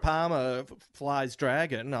 Laura Palmer flies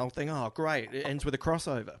dragon, I'll think, oh, great. It ends with a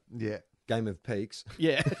crossover. Yeah. Game of Peaks.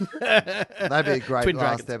 Yeah. That'd be a great Twin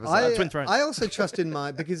last Dragons. episode. Twin Thrones. I also trust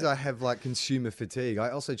because I have like consumer fatigue, I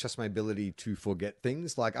also trust my ability to forget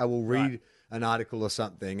things. Like I will read an article or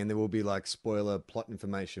something and there will be like spoiler plot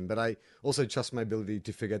information, but I also trust my ability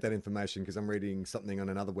to forget that information because I'm reading something on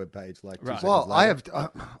another webpage. Like, well, I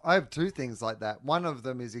have 2 things like that. One of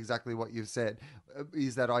them is exactly what you've said,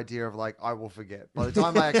 is that idea of like, I will forget. By the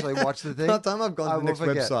time I actually watch the thing, by the time I've gone to the next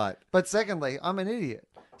website. But secondly, I'm an idiot.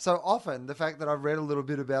 So often, the fact that I've read a little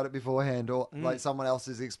bit about it beforehand or like someone else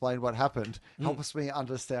has explained what happened helps me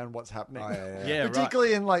understand what's happening. Yeah,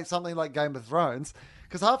 particularly in like something like Game of Thrones.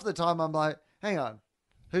 Because half the time I'm like, hang on,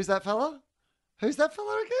 who's that fella? Who's that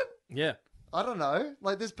fella again? Yeah. I don't know.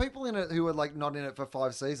 Like, there's people in it who are like not in it for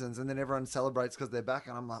 5 seasons, and then everyone celebrates because they're back,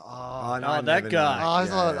 and I'm like, that guy.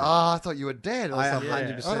 I thought you were dead. Or something.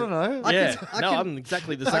 100%. I don't know. I'm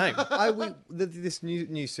exactly the same. This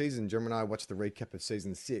new season, Jeremy and I watched the recap of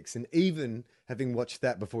season 6, and even having watched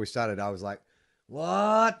that before we started, I was like,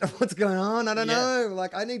 what? What's going on? I don't know.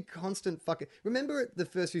 Like, I need constant fucking... Remember the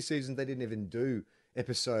first few seasons, they didn't even do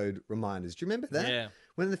episode reminders. Do you remember that? Yeah.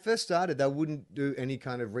 when they first started, they wouldn't do any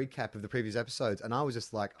kind of recap of the previous episodes. And I was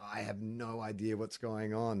just like, I have no idea what's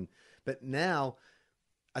going on. But now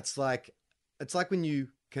it's like when you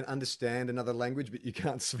can understand another language, but you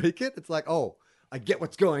can't speak it. It's like, oh, I get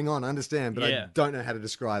what's going on. I understand, but I don't know how to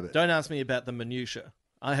describe it. Don't ask me about the minutiae.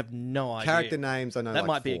 I have no idea. Character names, I know. That like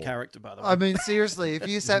might be 4. a character, by the way. I mean, seriously, if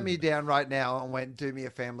you sat me down right now and went, do me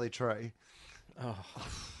a family tree. Oh.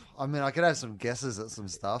 I mean, I could have some guesses at some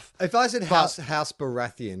stuff. If I said House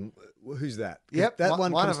Baratheon, who's that? Yep, that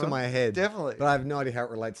one comes to them. my head. Definitely. But I have no idea how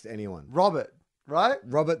it relates to anyone. Robert, right?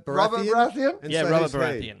 Robert Baratheon? Robert Baratheon? And Yeah, so Robert who's he?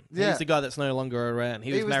 Baratheon. Yeah. He's the guy that's no longer around.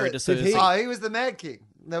 He was married to did he- Cersei. Oh, he was the Mad King.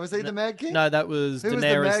 No, was he the Mad King? No, that was Who was the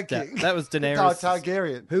Daenerys. Mad King? That was Oh, Daenerys.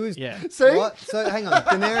 Targaryen. Who is... Yeah. See? What? So, hang on.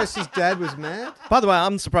 Daenerys' dad was mad? By the way,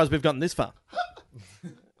 I'm surprised we've gotten this far.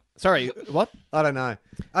 Sorry, what? I don't know.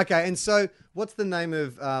 Okay, and what's the name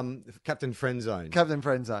of Captain Friendzone? Captain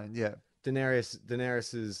Friendzone, yeah.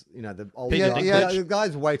 Daenerys is, the old Peter guy. Dinklage. The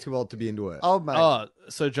guy's way too old to be into it. Old mate. Oh,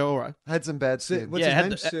 Sir Jorah. Had some bad skin. What's Yeah, his had name?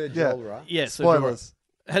 the- Sir yeah. Jorah? Yeah, Sir Spoilers.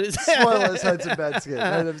 Jorah. Spoilers, had some bad skin.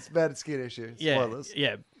 Had a bad skin issue. Yeah, Spoilers.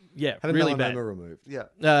 yeah, Had a really melanoma bad. removed. Yeah.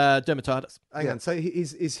 Dermatitis. Hang Yeah. on. So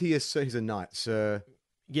is he he's a knight, Sir?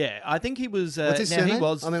 Yeah, I think he was. What's his now surname? he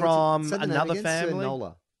was I mean, from say the name another again? Sir family.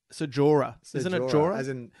 Nola. Sir Jorah, Sir isn't it Jorah? Jorah? As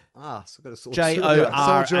in so got a sword.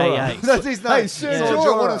 J-O-R-A-A. That's his name. Hey, Sir Saw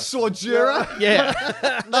Jorah, what a Jorah. sword Jorah.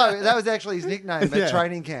 Yeah, No, that was actually his nickname at Yeah.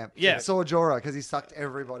 training camp. Yeah. Saw Jorah because he sucked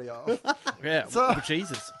everybody off. yeah. So- Well,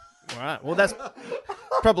 Jesus. All right. Well, that's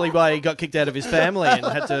probably why he got kicked out of his family and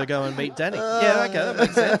had to go and meet Danny. Yeah. Okay, that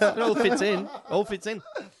makes sense. It all fits in. All fits in.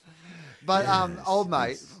 But old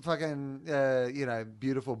mate, fucking,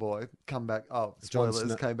 beautiful boy, come back. Oh, spoilers,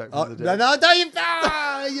 Snow. came back Oh, from the dead. no,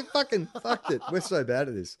 don't you fucking fucked it. We're so bad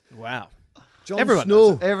at this. Wow. Jon Everyone Snow.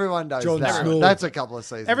 knows Everyone knows Jon that. Snow. That's a couple of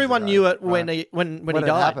seasons. Everyone ago, knew it when right? he When he it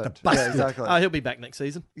died. happened. The Yeah, bastard. exactly. Oh, he'll be back next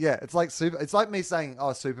season. Yeah, it's like me saying,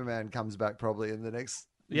 "Oh, Superman comes back probably in the next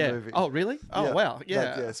Yeah. movie." Oh, really? Oh, Yeah. wow.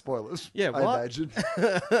 Yeah. Yeah, spoilers. Yeah, I what? imagine.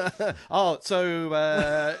 Oh,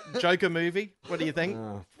 so Joker movie. What do you think?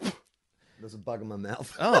 There's a bug in my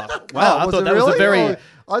mouth. Oh, wow. I was thought it that was really? a very.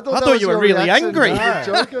 Oh, I thought that thought was you were your really reaction angry. to the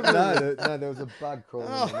Joker movie. No, there was a bug crawling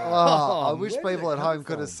in my mouth. Oh, I Oh, wish where did people it at come home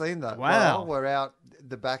could have from? seen that. Wow. Well, we're out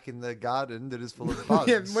the back in the garden that is full of bugs.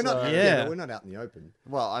 Yeah, we're not. so- Yeah. but we're not out in the open.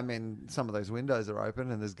 Well, I mean, some of those windows are open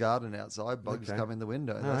and there's garden outside. Bugs Okay. come in the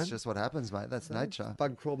window. All That's right. just what happens, mate. That's nature.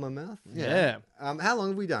 Bug crawled my mouth. Yeah. How long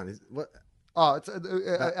have we done? What? Oh,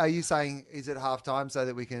 are you saying is it half time so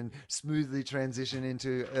that we can smoothly transition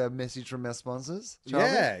into a message from our sponsors?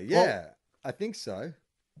 Charlie? Yeah. I think so.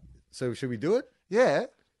 So should we do it? Yeah.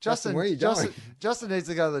 Justin, where are you going? Justin needs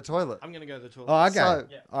to go to the toilet. I'm going to go to the toilet. Oh, okay. So-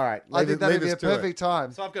 Yeah. All right. I think that would be a us to it. perfect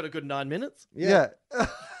time. So I've got a good 9 minutes. Yeah.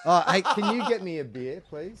 Hey, can you get me a beer,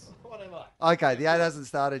 please? What am I? Okay, the ad hasn't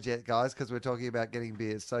started yet, guys, because we're talking about getting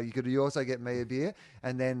beers. So you also get me a beer,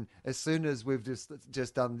 and then as soon as we've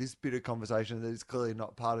just done this bit of conversation that is clearly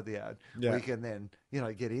not part of the ad, Yeah. we can then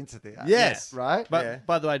get into the ad. Yes. right. But Yeah.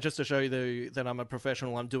 by the way, just to show you that I'm a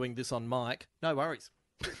professional, I'm doing this on mic. No worries.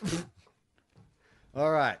 All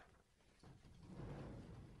right.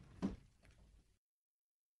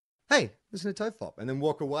 Hey, listen to TOFOP, and then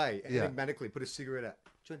walk away and Yeah. enigmatically put a cigarette out.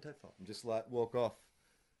 Join TOFOP and just like walk off.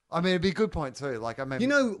 I mean, it'd be a good point too. Like, I mean, You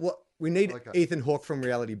know what? We need Okay. Ethan Hawke from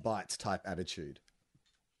Reality Bites type attitude.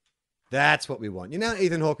 That's what we want. You know,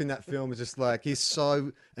 Ethan Hawke in that film is just like, he's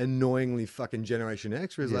so annoyingly fucking Generation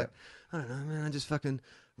X, where he's Yeah. like, I don't know, man, I just fucking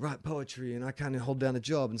write poetry and I can't hold down a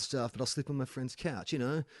job and stuff, but I'll sleep on my friend's couch,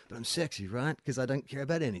 But I'm sexy, right? Because I don't care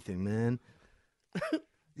about anything, man.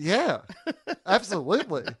 yeah,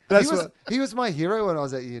 absolutely. That's he was my hero when I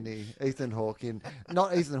was at uni. Ethan Hawke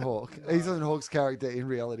not Ethan Hawke. Ethan Hawke's character in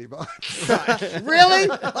Reality Bites. Really?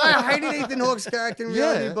 I hated Ethan Hawke's character in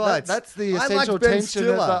Reality Bites. That's the I essential liked Ben tension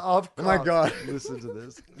Stiller. of Oh my God. Listen to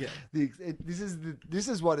this. Yeah. This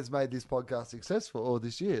is what has made this podcast successful all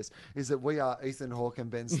this year is that we are Ethan Hawke and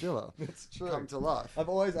Ben Stiller. It's true. Come to life. I've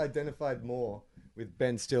always identified more with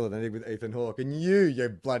Ben Stiller than I did with Ethan Hawke. And you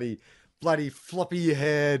bloody floppy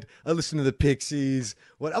head. I listen to the Pixies.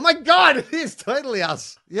 What? Oh my God, it is totally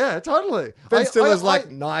us. Yeah, totally. Ben Stiller's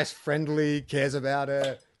nice, friendly, cares about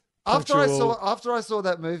her. After punctual. I saw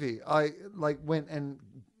that movie, I went and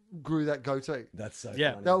grew that goatee. That's so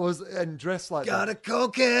Yeah. funny. That was and dressed like Got that. a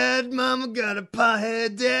cokehead, mama, got a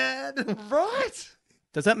piehead, dad. Right?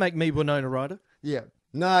 Does that make me Winona Ryder? Yeah.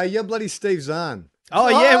 No, you're bloody Steve Zahn. Oh,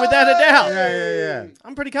 yeah, without a doubt. Yeah.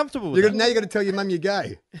 I'm pretty comfortable with Now you got to tell your mum you're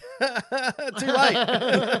gay. that.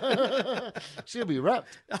 Too late. She'll be wrapped.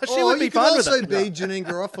 She would be you could fine with also it. be Janine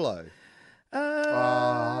Garofalo.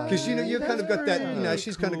 Because you've kind of got that.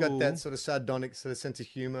 She's kind of got that cool. sort of sardonic sort of sense of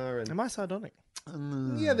humor, and Am I sardonic?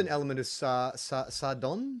 you have an element of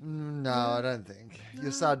sardon. No, I don't think.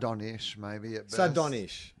 You're sardonish, maybe at best.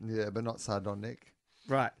 Sardonish. Yeah, but not sardonic.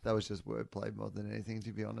 Right. That was just wordplay more than anything,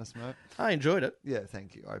 to be honest, mate. I enjoyed it. Yeah,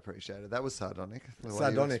 thank you. I appreciate it. That was sardonic. The way you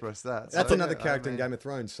Sardonic. expressed that. That's So, another yeah, character I in mean, Game of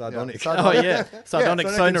Thrones. Sardonic. Yeah, Oh, yeah. Sardonic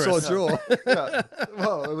Sardonic sonorous. jaw. yeah.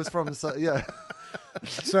 Well, it was from, yeah.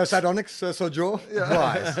 Sir Sardonic, Sir jaw.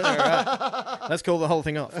 Right. All right. Let's call the whole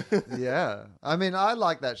thing off. Yeah. I mean, I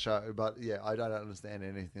like that show, but yeah, I don't understand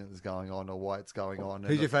anything that's going on or why it's going on.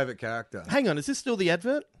 Who's your favourite character? Hang on, is this still the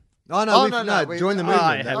advert? Oh, no. Join the movement.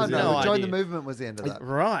 I had That was no it. Join idea. the movement was the end of that.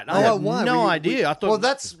 Right. Oh, I had why? no idea. I thought. Well,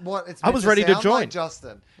 that's what it's. I meant was ready to sound join. like,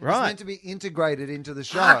 Justin. Right. It's meant to be integrated into the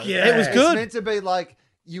show. Fuck yeah. It was It's good. meant to be like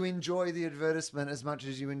you enjoy the advertisement as much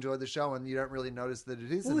as you enjoy the show, and you don't really notice that it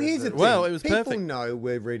is. Well, an here's the advertisement. thing. Well, it was People perfect. know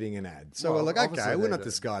we're reading an ad. So Well, we're like, obviously okay, we're they not do.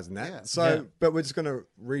 disguising that. Yeah. So, Yeah. but we're just going to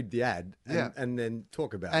read the ad Yeah. and then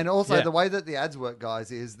talk about And it. also, Yeah. the way that the ads work,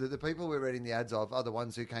 guys, is that the people we're reading the ads of are the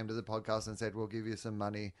ones who came to the podcast and said, we'll give you some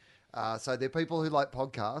money. So they're people who like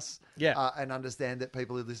podcasts Yeah. and understand that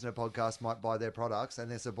people who listen to podcasts might buy their products and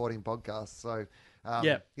they're supporting podcasts. So,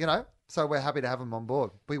 Yeah. So we're happy to have them on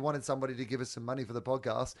board. We wanted somebody to give us some money for the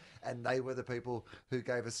podcast, and they were the people who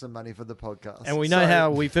gave us some money for the podcast. And we know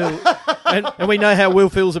how we feel, and we know how Will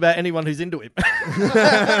feels about anyone who's into him.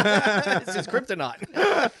 It's his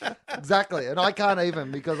kryptonite. Exactly. And I can't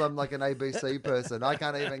even, because I'm like an ABC person, I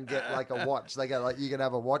can't even get like a watch. They go like, you can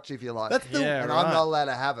have a watch if you like. Yeah, and right. I'm not allowed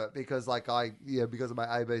to have it because because of my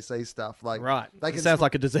ABC stuff. Like, Right. They It can sounds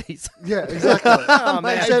like a disease. Yeah, exactly. Oh,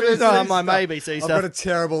 man. ABC Oh, my stuff. ABC I've stuff. got a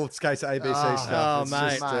terrible case of ABC stuff. Oh, It's mate.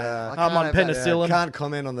 just, I I'm on can't have that. penicillin. can't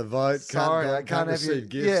comment on the vote. Sorry, I can't can't have you. receive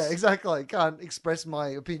gifts. Yeah, exactly. Can't express my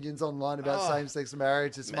opinions online about Oh, same-sex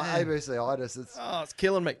marriage. It's my man. ABC-itis. Oh, it's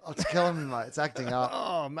killing me. It's killing me, mate. It's acting up.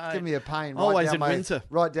 Oh, mate. Give me a pain. Always down in my, winter.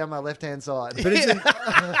 Right down my left-hand side. But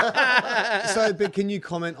but can you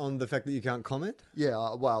comment on the fact that you can't comment?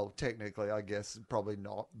 Yeah, well, technically, I guess probably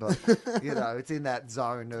not, but it's in that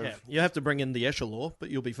zone of Yeah, you have to bring in the Escher law, but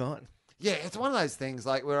you'll be fine. yeah. It's one of those things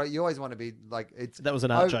like where you always want to be like it's That was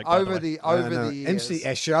an art joke, by the over way. the I over know. the years. MC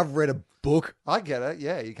Escher, I've read a book. I get it.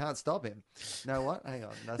 Yeah, you can't stop him. No, what? Hang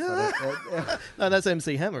on, that's not it. No, that's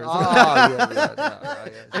MC Hammer, isn't Oh, it? yeah,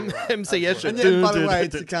 you're right. MC Escher. And yet, by the way,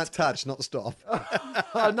 it's you can't touch, not stop.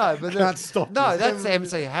 Oh, no, but Can't stop No, you. that's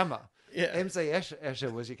MC Hammer. Yeah. MC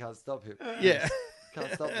Escher was you can't stop him. Yeah.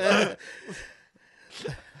 Can't stop him.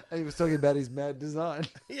 He was talking about his mad design.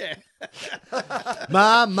 Yeah.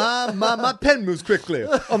 My pen moves quickly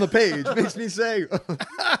on the page. Makes me say.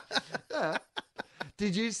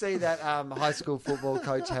 Did you see that high school football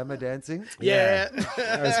coach hammer dancing? Yeah.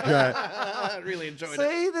 That was great. I really enjoyed it.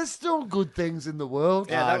 See, there's still good things in the world.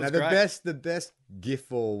 Yeah, that No, was the great. best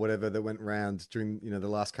GIF or whatever that went round during the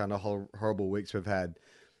last kind of horrible weeks we've had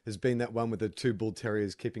has been that one with the two bull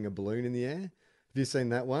terriers keeping a balloon in the air. Have you seen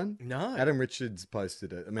that one? No. Adam Richards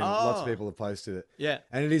posted it. I mean, lots of people have posted it. Yeah.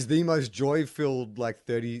 And it is the most joy-filled,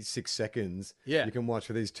 36 seconds Yeah. you can watch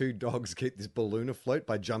where these two dogs keep this balloon afloat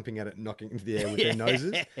by jumping at it and knocking it into the air with their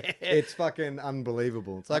noses. It's fucking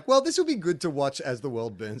unbelievable. It's like, well, this will be good to watch as the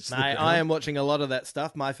world burns. to the Mate, ground. I am watching a lot of that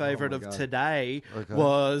stuff. My favourite of God. today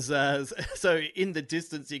was so in the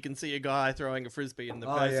distance you can see a guy throwing a frisbee in the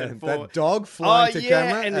person. That dog flying to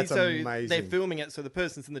camera, and that's so amazing. they're filming it, so the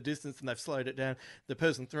person's in the distance and they've slowed it down. The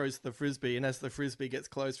person throws the frisbee, and as the frisbee gets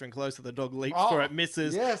closer and closer, the dog leaps for it,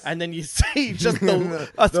 misses, yes. and then you see just a The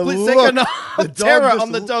split look. second The of dog terror just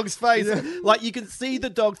on the dog's face. Like you can see the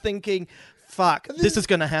dog thinking, "Fuck, this is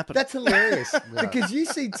going to happen." That's hilarious because you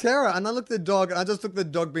see terror, and I look at the dog, and I just look at the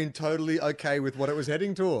dog being totally okay with what it was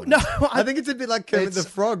heading towards. No, I think it's a bit like Kermit the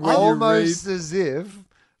Frog. When almost as if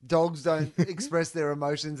dogs don't express their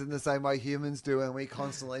emotions in the same way humans do, and we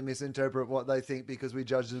constantly misinterpret what they think because we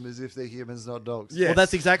judge them as if they're humans, not dogs. Yeah. Well,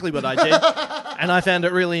 that's exactly what I did, and I found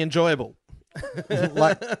it really enjoyable.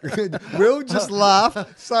 Will just laugh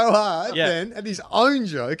so hard Yeah. then at his own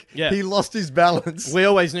joke. Yeah. He lost his balance. We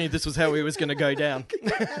always knew this was how he was going to go down.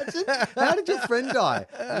 How did your friend die?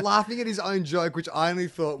 Laughing at his own joke, which I only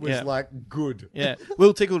thought was Yeah. good. Yeah,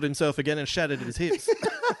 Will tickled himself again and shattered his hips.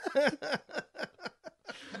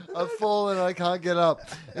 I've fallen and I can't get up.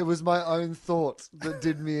 It was my own thought that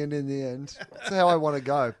did me in the end. That's how I want to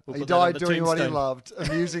go. We'll He put that on died the doing what he tombstone. loved,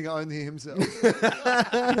 amusing only himself.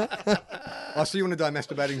 Oh, so you want to die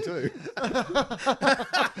masturbating too?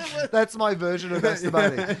 That's my version of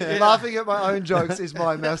masturbating. Laughing at my own jokes is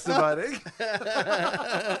my masturbating.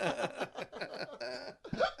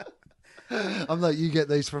 I'm like, you get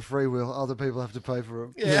these for free, Will. Other people have to pay for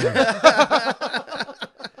them. Yeah.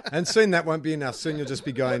 And soon that won't be enough. Soon you'll just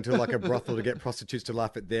be going to like a brothel to get prostitutes to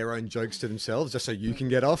laugh at their own jokes to themselves just so you can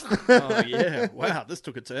get off. Oh, yeah. Wow, this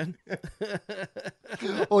took a turn.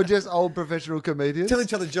 Or just old professional comedians. Tell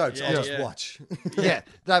each other jokes. Yeah, I'll just yeah. watch. Yeah,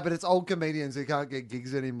 no, but it's old comedians who can't get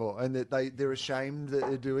gigs anymore, and that they're ashamed that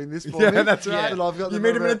they're doing this for me. Yeah, that's right. And I've got You them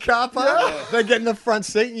meet them in a around. car park. They get in the front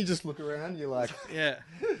seat and you just look around. You're like, Yeah.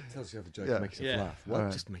 tell us you have a joke. Yeah. Make yourself Yeah. laugh. What? All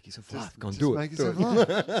right. Just make yourself laugh. Go on, Just do it. make Do yourself it.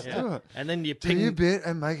 laugh. Just do Yeah. it. And then you Do ping. your bit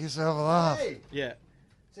and make yourself laugh. Hey, Yeah.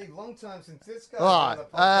 gee, long time since this guy. All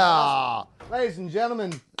right. Ladies and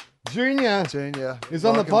gentlemen, Junior Junior is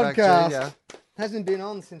on the welcome back, podcast. Junior. Hasn't been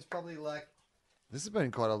on since probably like. This has been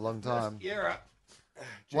quite a long time. Yeah.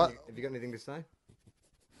 What? Have you got anything to say?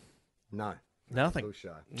 No. Nothing. Too shy.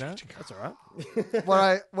 No, that's all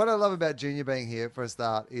right. What I love about Junior being here for a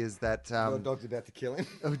start is that Your dog's about to kill him.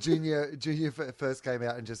 Junior first came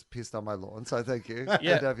out and just pissed on my lawn. So thank you. Yeah.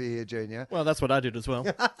 Good to have you here, Junior. Well, that's what I did as well.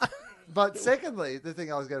 But secondly, the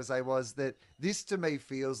thing I was going to say was that this to me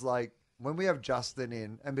feels like when we have Justin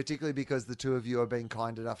in, and particularly because the two of you are being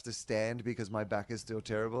kind enough to stand because my back is still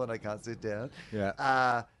terrible and I can't sit down.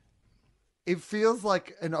 Yeah. It feels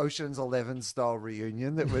like an Ocean's 11 style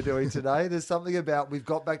reunion that we're doing today. There's something about we've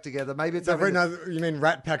got back together. Maybe it's having You mean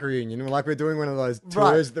Rat Pack reunion? Like we're doing one of those tours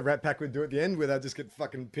Right. that the Rat Pack would do at the end where they'll just get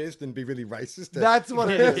fucking pissed and be really racist. That's what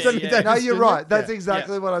it is. Yeah, yeah. No, you're right. That's Yeah.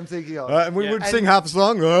 exactly what I'm thinking of. And we Yeah. would And- sing half a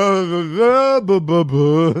song.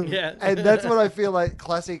 Yeah. And that's what I feel like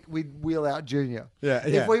classic, we'd wheel out Junior. Yeah,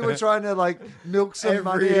 yeah. If we were trying to like milk some Every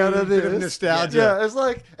money out of bit this. of nostalgia. Yeah, it's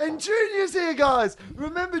like, and Junior's here, guys.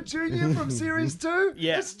 Remember Junior from series 2?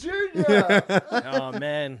 Yeah. It's Junior. Oh,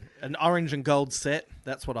 man. An orange and gold set.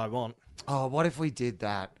 That's what I want. Oh, what if we did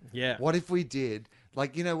that? Yeah. What if we did,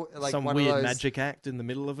 like, you know, like Some one weird of those... magic act in the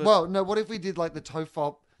middle of it. Well, no, what if we did like the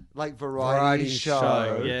TOFOP like variety show,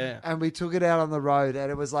 show, yeah. and we took it out on the road, and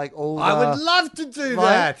it was like all I the- would love to do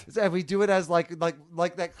right? that. So if we do it as like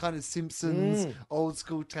that kind of Simpsons old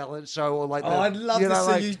school talent show, or like Oh, I'd love to see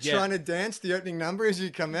like, you Yeah. trying to dance the opening number as you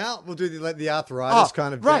come out. We'll do the arthritis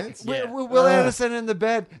kind of right. dance. Yeah. Will Anderson in the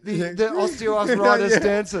bed, the osteoarthritis Yeah.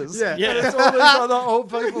 dances. Yeah. Yeah. And it's all these other old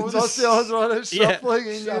people with Just osteoarthritis Yeah. shuffling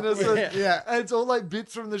in unison. Yeah. And it's all like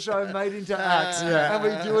bits from the show made into acts. Yeah. And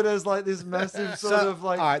we do it as like this massive sort So, of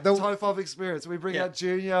like all right, the- TOFOP experience. We bring Yeah. out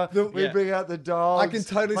Junior, we Yeah. bring out the dogs. I can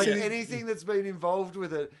totally like see the- anything that's been involved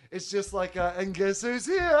with it. It's just like, and guess who's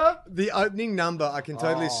here? The opening number I can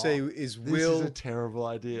totally see is This Will. is a terrible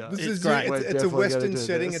idea. This It's is great. We're It's a definitely gonna Western do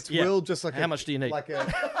setting. this. It's Yeah. Will just like How much do you need?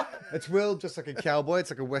 It's Will just like a cowboy. It's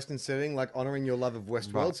like a Western setting, like honoring your love of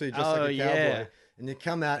Westworld. Right. So you're just Oh, like a cowboy. yeah. And you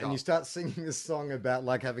come out and you start singing this song about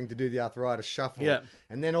like having to do the arthritis shuffle. Yeah.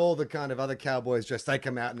 And then all the kind of other cowboys they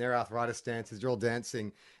come out in their arthritis dances. They're all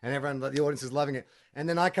dancing and everyone, the audience is loving it. And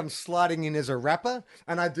then I come sliding in as a rapper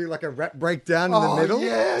and I do like a rap breakdown in Oh, the middle.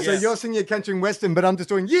 yes. So you're singing your country and Western, but I'm just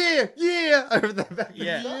doing yeah over the back.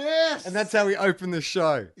 Yeah. Yes. And that's how we open the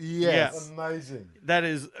show. Yes. Amazing. That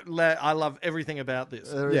is, I love everything about this.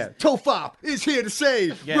 There is- Yeah, TOFOP is here to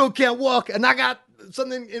save. Yeah. Will can't walk, and I got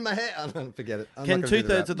something in my head. I don't forget it. I'm Can not gonna do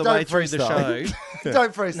 2/3 the of the Don't way through the freestyle. show,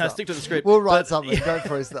 Don't freestyle. No, stick to the script. We'll write But- something. Don't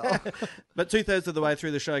freestyle. but 2/3 of the way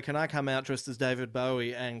through the show, can I come out dressed as David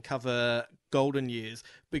Bowie and cover Golden Years?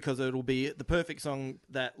 Because it'll be the perfect song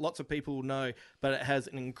that lots of people will know, but it has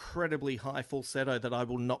an incredibly high falsetto that I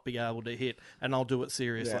will not be able to hit, and I'll do it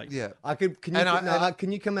seriously. yeah. I could. Can you?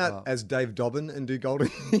 Can you come out as Dave Dobbin and do Golden?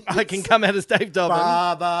 I can come out as Dave Dobbin.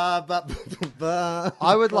 Ba, ba, ba, ba, ba.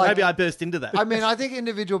 I would like. Maybe I burst into that. I mean, I think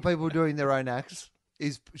individual people doing their own acts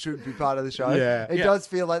should be part of the show. Yeah. It Yeah. does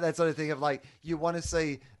feel like that sort of thing of like you want to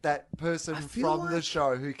see that person feel from the like-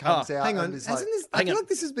 show who comes out Hang on, and is like, hasn't this? I Hang feel on. like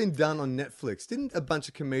this has been done on Netflix. Didn't a bunch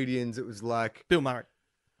of comedians? It was like Bill Murray.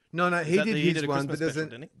 no, he that did he his did a one, Christmas but special,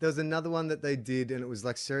 didn't he? there's another one that they did, and it was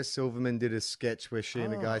like Sarah Silverman did a sketch where she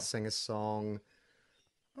and a guy sang a song.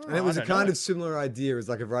 And it was I a don't kind know. of similar idea as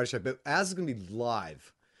like a variety show, but ours is going to be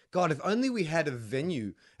live. God, if only we had a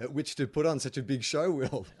venue at which to put on such a big show,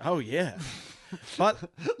 Will. Oh yeah, but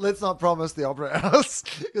let's not promise the Opera House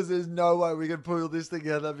because there's no way we can pull this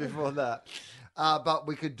together before that. But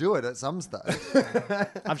we could do it at some stage.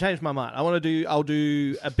 I've changed my mind. I'll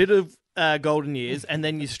do a bit of Golden Years, and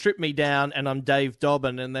then you strip me down, and I'm Dave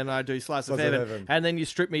Dobbin, and then I do Slice of Heaven, and then you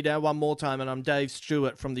strip me down one more time, and I'm Dave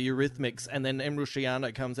Stewart from the Eurythmics, and then Emrys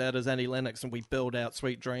Shiano comes out as Annie Lennox, and we build out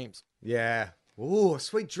Sweet Dreams. Yeah. Oh,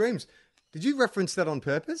 Sweet Dreams. Did you reference that on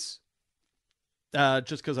purpose?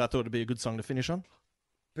 Just because I thought it'd be a good song to finish on.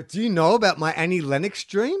 But do you know about my Annie Lennox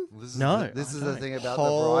dream? This is the thing about the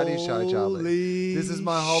variety show, Charlie. This is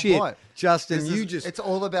my whole point. Justin, it's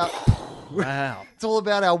all about Wow. it's all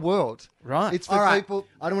about our world. Right. It's for people.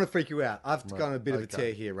 I don't want to freak you out. I've gone a bit of a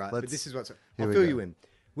tear here, right? But this is what's... I'll fill you in.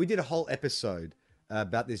 We did a whole episode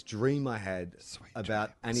about this dream I had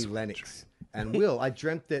about Annie Lennox. And Will, I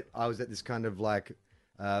dreamt that I was at this kind of like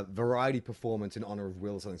variety performance in honor of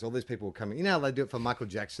Will or something. So all these people were coming. You know how they do it for Michael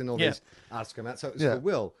Jackson? All these artists come out. So it was for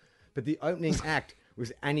Will. But the opening act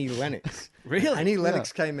was Annie Lennox. Really? Annie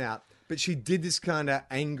Lennox came out. But she did this kind of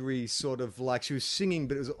angry sort of like she was singing,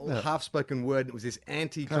 but it was all half-spoken word. It was this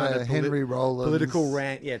anti kind of Henry Rollins political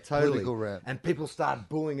rant. Yeah, totally. Political rant. And people start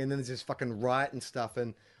booing, and then there's this fucking riot and stuff.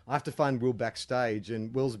 And I have to find Will backstage,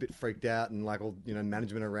 and Will's a bit freaked out, and like all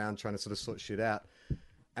management around trying to sort shit out.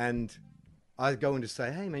 And I go in to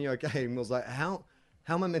say, "Hey man, you okay?" And Will's like, "How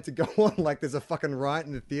am I meant to go on? Like there's a fucking riot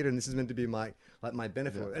in the theater, and this is meant to be my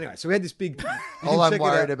benefit." Yeah. Anyway, so we had this big. All I'm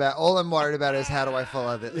worried about is how do I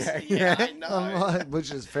follow this? Yeah, I know.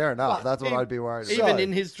 Which is fair enough. That's what I'd be worried about. Even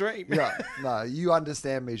in his dream. Yeah, no, you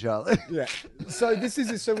understand me, Charlie. Yeah. So this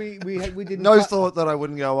is so we did no thought that I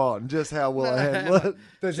wouldn't go on. Just how will I handle it?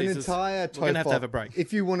 There's an entire TOFOP. We're gonna have a break.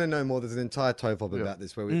 If you want to know more, there's an entire TOFOP about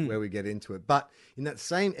this where we get into it. But in that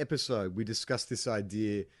same episode, we discussed this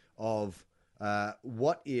idea of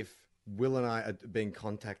what if Will and I are being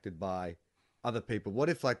contacted by other people? What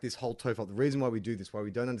if like this whole TOFOP, the reason why we do this, why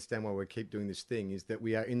we don't understand why we keep doing this thing is that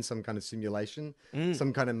we are in some kind of simulation,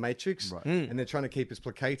 some kind of matrix, and they're trying to keep us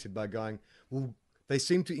placated by going, well, they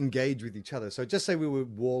seem to engage with each other. So just say we were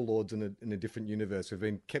warlords in a different universe. We've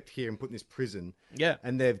been kept here and put in this prison. Yeah.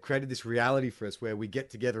 And they've created this reality for us where we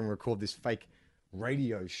get together and record this fake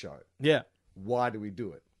radio show. Yeah. Why do we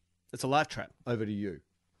do it? It's a life trap. Over to you.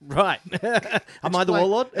 Right. Am I the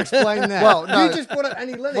warlord? Explain that. Well, no. You just brought up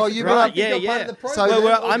Annie Lennox. Well, you brought up, you're part of the program. So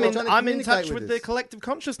well, I'm in touch with the collective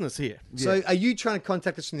consciousness here. So are you trying to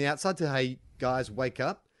contact us from the outside to, hey, guys, wake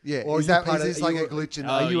up? Yeah. Or Is this like a glitch in?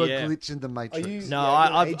 Are you a glitch in the matrix? No,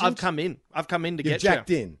 I've come in. I've come in to get jacked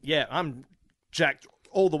in. Yeah, I'm jacked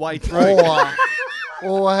all the way through.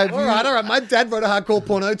 Or have you? All right. My dad wrote a hardcore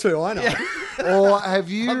porno too. I know. Or have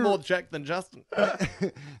you? I'm more jacked than Justin.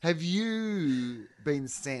 Have you been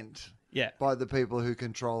sent? Yeah. By the people who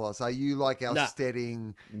control us. Are you like our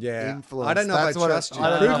steadying influence? I don't know if I trust you. I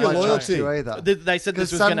don't know Prove if your I trust you loyalty. either. They said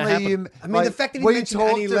this was going to happen. I mean, the fact that he mentioned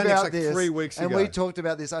Annie Lennox like 3 weeks ago. And we talked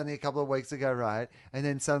about this only a couple of weeks ago, right? And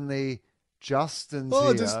then suddenly Justin's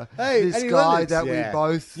here. Hey, this Annie guy Lennox. that we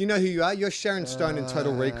both... You know who you are? You're Sharon Stone in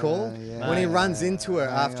Total Recall. When he runs into her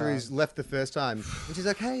after he's left the first time. And she's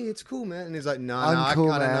like, hey, it's cool, man. And he's like, no, I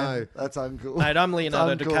kind of know. That's uncool. Mate, I'm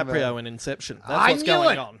Leonardo DiCaprio in Inception. That's what's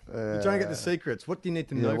going on. You're trying to get the secrets. What do you need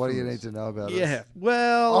to know? What do you need to know about us? Yeah.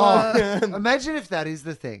 Well... imagine if that is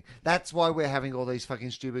the thing. That's why we're having all these fucking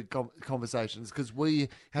stupid conversations, because we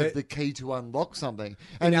have the key to unlock something.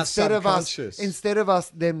 And instead of us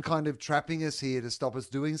them kind of trapping us here to stop us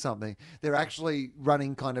doing something, they're actually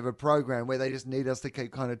running kind of a program where they just need us to keep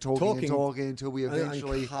kind of talking until we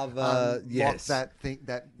eventually lock that thing.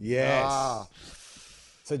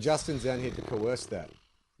 So Justin's down here to coerce that.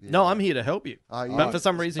 Yeah. No, I'm here to help you. But for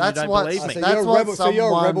some reason you don't believe me. So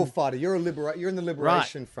you're a rebel fighter. You're in the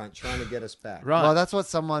liberation front trying to get us back. Right. Well, that's what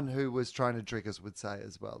someone who was trying to trick us would say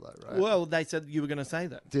as well, though, right? Well, they said you were going to say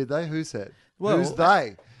that. Did they? Who said? Well, who's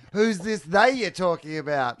they? Who's this they you're talking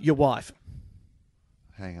about? Your wife.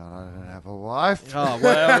 Hang on, I don't have a wife. Oh,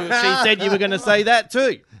 well, she said you were going to say that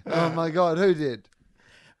too. Oh, my God, who did?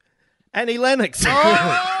 Annie Lennox.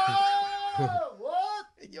 Oh, what?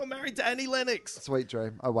 You're married to Annie Lennox. Sweet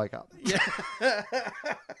dream. I wake up. Yeah.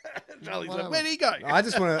 Charlie's like, where'd he go? I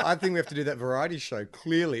think we have to do that variety show,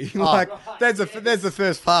 clearly. There's the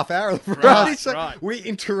first half hour of the variety show. Right. We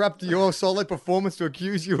interrupt your solo performance to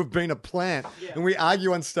accuse you of being a plant. Yeah. And we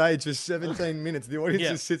argue on stage for 17 minutes. The audience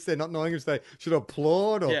just sits there not knowing if they should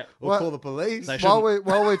applaud or call the police. While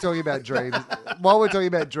we're talking about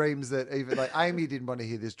dreams, that even like Amy didn't want to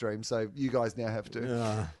hear this dream, so you guys now have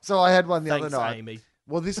to. So I had one the other night. Amy.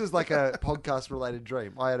 Well, this is like a podcast-related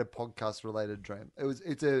dream. I had a podcast-related dream.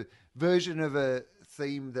 It's a version of a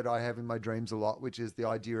theme that I have in my dreams a lot, which is the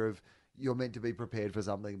idea of you're meant to be prepared for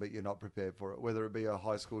something, but you're not prepared for it. Whether it be a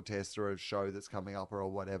high school test or a show that's coming up or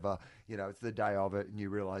whatever, it's the day of it, and you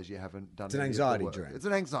realize you haven't done. It's an anxiety dream. It's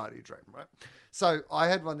an anxiety dream, right? So I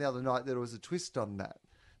had one the other night that was a twist on that.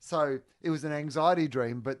 So it was an anxiety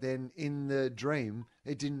dream, but then in the dream,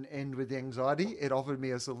 it didn't end with the anxiety. It offered me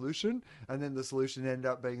a solution, and then the solution ended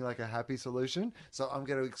up being like a happy solution. So I'm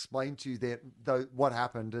going to explain to you what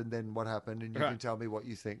happened, and then what happened, and you can tell me what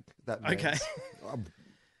you think that means. Okay.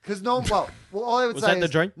 Because all I would Was say that the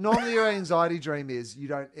is dream? normally your anxiety dream is you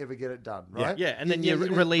don't ever get it done, right? Yeah, and then you're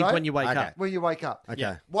relieved right? when you wake Okay. up. When you wake up. Okay.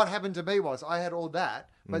 Yeah. What happened to me was I had all that,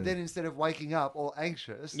 but then instead of waking up all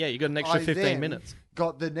anxious, Yeah, you got an extra I 15 then minutes.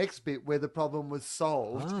 got the next bit where the problem was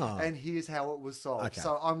solved, Ah. and here's how it was solved. Okay.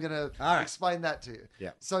 So I'm going to All right. explain that to you.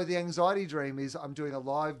 Yeah. So the anxiety dream is I'm doing a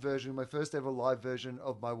live version, my first ever live version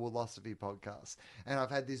of my Willosophy podcast. And I've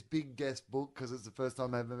had this big guest book because it's the first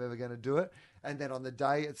time I'm ever going to do it. And then on the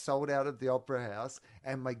day it's sold out at the Opera House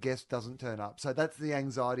and my guest doesn't turn up. So that's the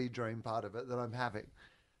anxiety dream part of it that I'm having.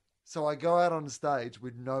 So I go out on stage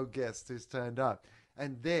with no guest who's turned up.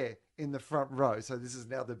 And there in the front row, so this is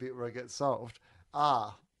now the bit where I get solved,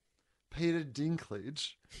 are Peter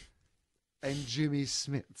Dinklage and Jimmy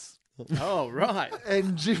Smits. Oh, right.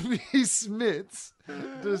 And Jimmy Smits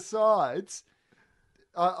decides...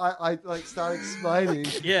 I like start explaining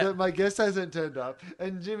that my guest hasn't turned up,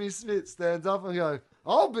 and Jimmy Smith stands up and goes,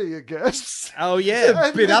 "I'll be your guest." Oh,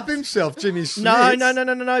 yeah. Bit up himself, Jimmy Smith.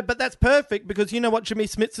 No. But that's perfect because you know what Jimmy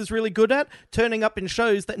Smits is really good at? Turning up in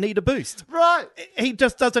shows that need a boost. Right? He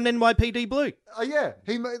just does an NYPD Blue. Yeah.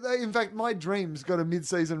 In fact, my dreams got a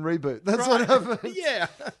mid-season reboot. That's what happened. Yeah.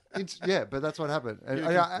 Yeah, but that's what happened.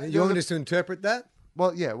 You want us to interpret that?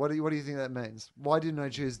 Well, yeah. What do you think that means? Why didn't I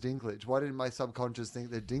choose Dinklage? Why didn't my subconscious think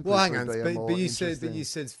that Dinklage Well, hang on. would be a more But you said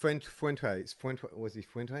interesting- Fuentes. Was he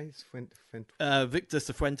Fuentes? Victor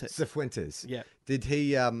Cifuentes. Cifuentes. Yeah. Did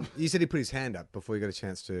he? You said he put his hand up before he got a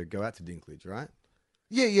chance to go out to Dinklage, right?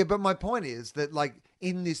 Yeah. But my point is that, like,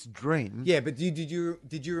 in this dream, Yeah, but did you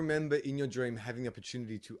remember in your dream having the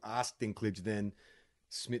opportunity to ask Dinklage? Then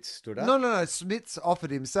Smith stood up. No. Smits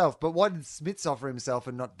offered himself, but why did Smits offer himself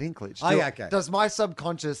and not Dinklage? Oh, yeah, okay. Does my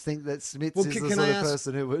subconscious think that Smits Well, is can the I sort of ask-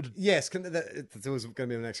 person who would? Yes, that was going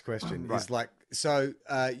to be my next question. Right. Is like, so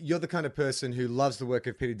you're the kind of person who loves the work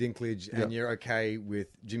of Peter Dinklage, and Yeah. you're okay with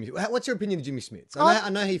Jimmy. What's your opinion of Jimmy Smith? I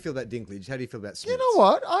know how you feel about Dinklage. How do you feel about Smith? You know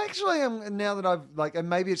what? I actually am now that I've like, and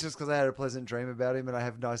maybe it's just because I had a pleasant dream about him and I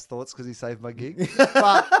have nice thoughts because he saved my gig.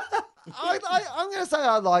 But I'm going to say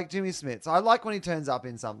I like Jimmy Smits. I like when he turns up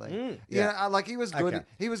in something. yeah. I like he was good. Okay.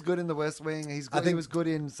 He was good in The West Wing. He think- was good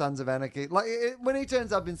in Sons of Anarchy. Like when he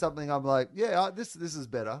turns up in something, I'm like, yeah, this is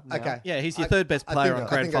better. now. Okay. Yeah, he's your third best player on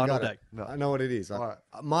grand final day. No. I know what it is. All right.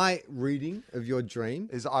 My reading of your dream.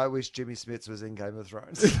 Is I wish Jimmy Smits was in Game of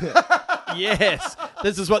Thrones. Yes.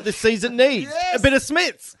 This is what this season needs. Yes. A bit of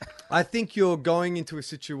Smiths. I think you're going into a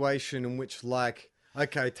situation in which, like,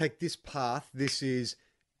 okay, take this path. This is,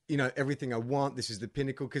 everything I want. This is the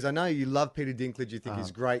pinnacle. Because I know you love Peter Dinklage. You think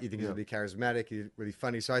he's great. You think he's really charismatic. He's really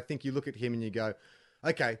funny. So I think you look at him and you go,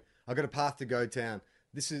 okay, I've got a path to go down.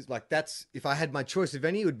 This is like, if I had my choice of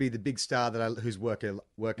any, it would be the big star whose work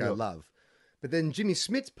I love. But then Jimmy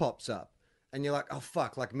Smits pops up and you're like, oh,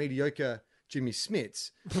 fuck, like mediocre Jimmy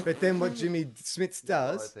Smits. But then what Jimmy Smits I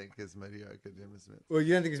does... think is mediocre, Jimmy Smits. Well,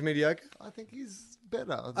 you don't think he's mediocre? I think he's better.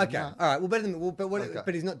 Than Okay, that. all right. Well, better than Okay.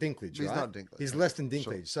 but he's not Dinklage, He's right? not Dinklage, He's no. less than Dinklage.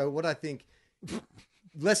 Sure. So what I think,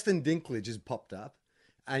 less than Dinklage has popped up,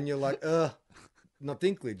 and you're like, not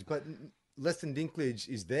Dinklage, but less than Dinklage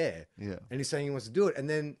is there, Yeah. and he's saying he wants to do it, and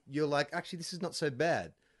then you're like, actually, this is not so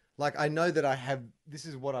bad. Like I know that this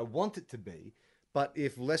is what I want it to be, but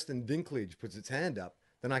if less than Dinklage puts its hand up,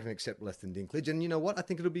 then I can accept less than Dinklage, and you know what? I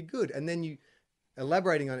think it'll be good, and then you.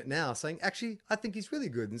 Elaborating on it now, saying, actually, I think he's really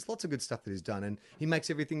good. And there's lots of good stuff that he's done and he makes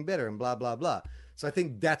everything better and blah, blah, blah. So I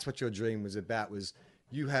think that's what your dream was about was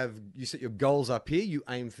you set your goals up here, you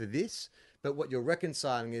aim for this, but what you're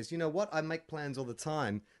reconciling is, you know what? I make plans all the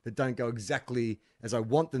time that don't go exactly as I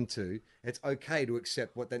want them to. It's okay to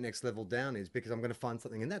accept what that next level down is because I'm going to find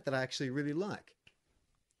something in that I actually really like.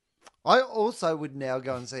 I also would now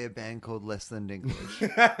go and see a band called Less Than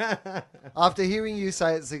Dinklage. After hearing you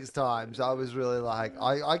say it 6 times, I was really like,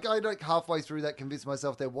 I like halfway through that convinced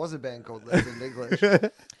myself there was a band called Less Than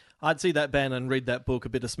Dinklage. I'd see that band and read that book, A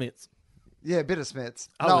Bit of Smiths. Yeah, a bit of Smits.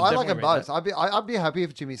 I No, would I like them definitely read both. I'd be happy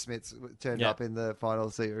if Jimmy Smits turned Yeah. up in the final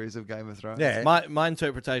series of Game of Thrones. Yeah. My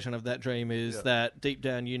interpretation of that dream is that deep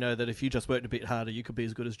down you know that if you just worked a bit harder, you could be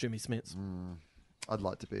as good as Jimmy Smits. I'd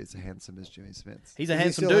like to be as handsome as Jimmy Smits. He's a Is he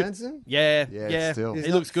handsome still dude. handsome? Yeah, Yeah, yeah. still. He's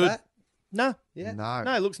He not looks good. fat? No, Yeah.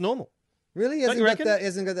 No. he looks normal. Really? He Don't you reckon?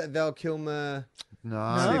 hasn't got that Val Kilmer,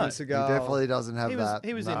 No. Steven He Seagal, definitely doesn't have He was. that.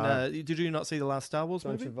 He was No. in. Did you not see the last Star Wars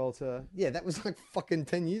John movie? Travolta. Yeah, that was like fucking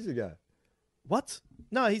 10 years ago. What?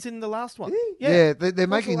 No, he's in the last one. Yeah, they're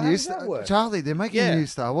making How new does that work? Charlie, they're making Yeah. new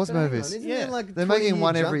Star Wars But hang on, movies. isn't Yeah. there like a They're making 20-year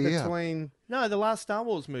one jump every year. between... No, the last Star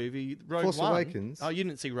Wars movie, Rogue Force One. Awakens. Oh, you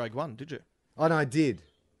didn't see Rogue One, did you? Oh, no, I did.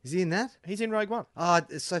 Is he in that? He's in Rogue One. Oh,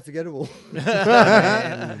 it's so forgettable.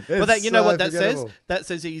 Well, that, you know so what that forgettable. says? That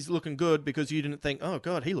says he's looking good because you didn't think, oh,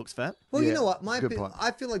 God, he looks fat. Well, Yeah, you know what? good point. I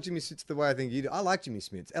feel like Jimmy Smits the way I think you do. I like Jimmy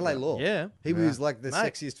Smits. L.A. Law. Yeah. He was like the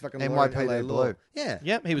Mate. sexiest fucking lawyer in NYPD L.A. Law. Blue. Yeah.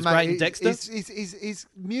 Yep, he was Mate, great in Dexter. He's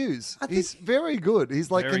Muse. I think- He's very good. He's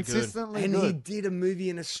like Very good. consistently And he good. did a movie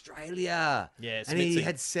in Australia. Yeah, and he Smitsy.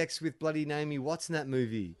 had sex with bloody Naomi Watts in that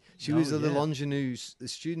movie. She Oh, was a little yeah. ingenue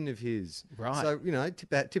student of his. Right. So, you know,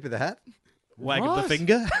 tip of the hat. Wag of Right. the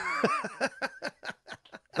finger.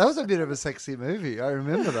 That was a bit of a sexy movie. I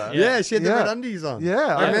remember that. Yeah, she had the Yeah. red undies on.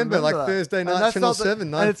 Yeah, I remember like that. Thursday And night, that's Channel not the-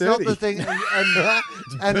 7, and it's not 9:30. the thing.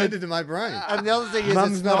 It's and burned into my brain. And the other thing is,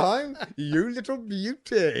 Mum's it's not not. home. You little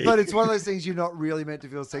beauty. But it's one of those things you're not really meant to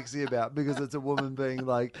feel sexy about because it's a woman being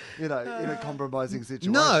like, you know, in a compromising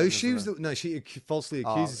situation. no, isn't she was it? she falsely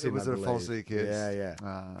Oh, accuses it him. was I a believe. falsely accused. Yeah, yeah.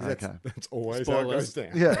 Ah, 'Cause that's, okay. that's always Spoilers. how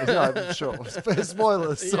it goes down. Yeah, sure.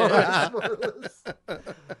 Spoilers. Sorry. Spoilers.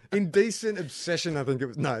 Indecent Obsession, I think it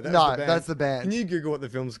was. No, that's No, the band. that's the band. Can you Google what the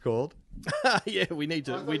film's called? Yeah, we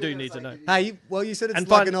do need to know. Hey, well, you said it's And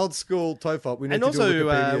like find- an old school TOFOP. We need And to do a also,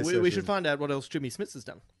 Wikipedia we session. should find out what else Jimmy Smits has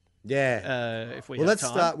done. Yeah. If we Well, have let's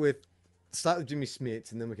time. start with Jimmy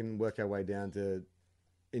Smits, and then we can work our way down to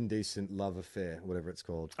Indecent Love Affair, whatever it's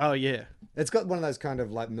called. Oh, yeah. It's got one of those kind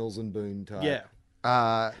of like Mills and Boone type.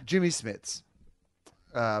 Yeah. Jimmy Smits,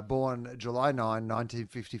 born July 9,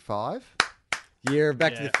 1955, Year of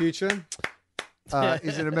Back to Yeah. the Future.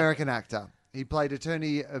 is an American actor. He played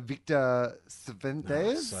attorney Victor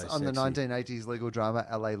Cervantes Oh, so on the sexy. 1980s legal drama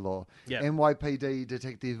L.A. Law. Yeah. NYPD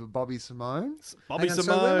detective Bobby Simone Bobby Hang on, so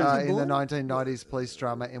Simone. where was he in the born? 1990s police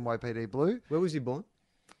drama NYPD Blue. Where was he born?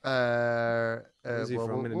 Where's he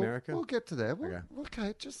from in America? We'll get to there.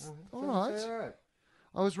 Okay, just all right. All right.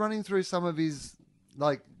 I was running through some of his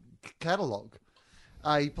like catalog.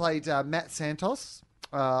 He played Matt Santos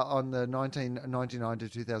on the 1999 to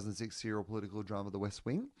 2006 serial political drama The West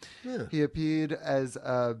Wing. Yeah. He appeared as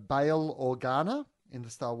Bail Organa in the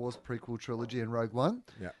Star Wars prequel trilogy in Rogue One.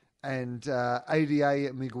 Yeah. And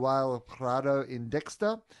ADA Miguel Prado in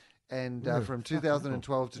Dexter. And from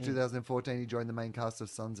 2012 to 2014, he joined the main cast of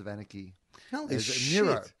Sons of Anarchy. Holy as shit.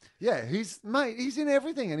 Nero. Yeah, he's in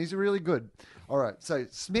everything, and he's really good. All right, so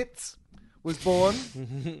Smits was born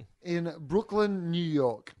in Brooklyn, New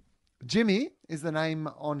York. Jimmy is the name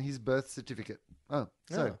on his birth certificate. Oh,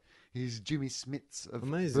 so he's Jimmy Smits of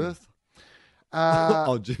Amazing. birth.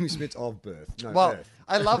 Oh, Jimmy Smits of birth. No, Well, birth.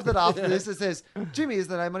 I love that after this it says Jimmy is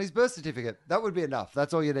the name on his birth certificate. That would be enough.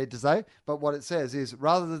 That's all you need to say. But what it says is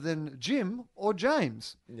rather than Jim or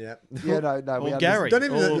James. Yeah. Yeah, no. Or we Gary. Don't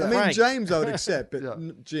even. Or I mean, Frank. James, I would accept, but Yeah.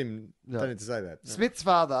 Jim, Yeah. don't need to say that. Smith's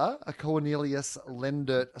father, Cornelius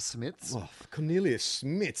Lendert Smits, Oh, Cornelius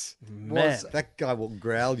Smits. Man. That guy will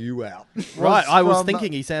growl you out. Right, I was from-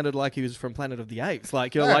 thinking he sounded like he was from Planet of the Apes.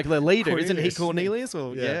 Like you're like the leader, isn't he? Cornelius. Cornelius,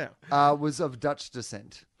 or Yeah. was of Dutch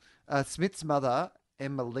descent. Smith's mother,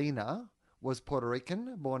 Emelina, was Puerto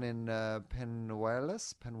Rican, born in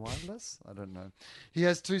Penuelas. I don't know. He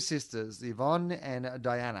has two sisters, Yvonne and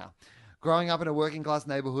Diana. Growing up in a working-class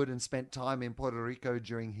neighborhood and spent time in Puerto Rico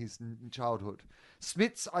during his childhood.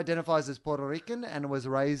 Smits identifies as Puerto Rican and was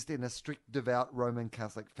raised in a strict, devout Roman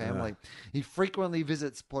Catholic family. He frequently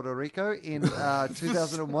visits Puerto Rico in I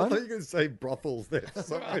 2001. thought you were going to say brothels there.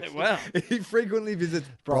 Wow. He frequently visits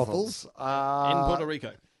brothels. in Puerto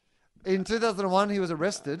Rico. In 2001, he was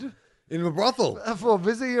arrested In a brothel. for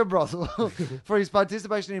visiting a brothel for his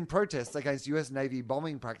participation in protests against U.S. Navy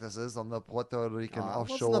bombing practices on the Puerto Rican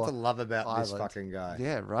offshore. What's not to love about this island. fucking guy?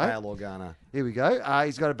 Yeah, right? Bail Organa. Here we go.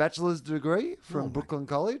 He's got a bachelor's degree from Brooklyn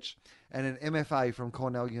College and an MFA from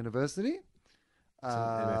Cornell University.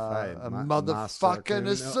 MFA, a Master motherfucking Award.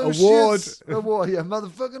 associate's award. Yeah,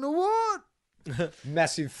 motherfucking award.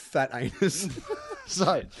 Massive fat anus.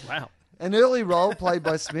 So, Wow. an early role played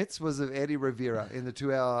by Smits was of Eddie Rivera in the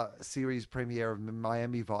 2-hour series premiere of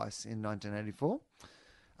Miami Vice in 1984.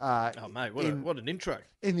 Oh mate, what an intro.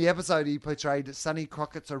 In the episode, he portrayed Sonny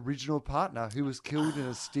Crockett's original partner, who was killed in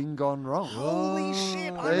a sting gone wrong. Holy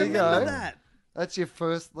shit! I There you remember go. that. That's your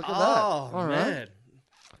first look at that. Oh All right. man,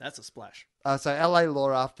 that's a splash. So LA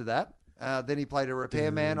Law after that. Then he played a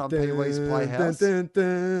repairman on Pee Wee's Playhouse.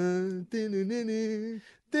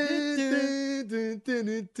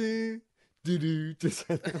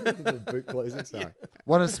 The boot closing song.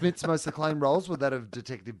 One of Smith's most acclaimed roles was that of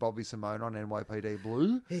Detective Bobby Simone on NYPD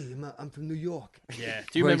Blue. Hey, I'm from New York. Yeah.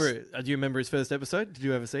 Do you Where remember? Do you remember his first episode? Did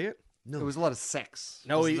you ever see it? There was a lot of sex.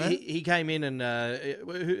 No, wasn't there? he came in and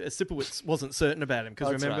Sipowicz wasn't certain about him because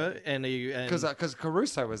That's remember, right. and he Because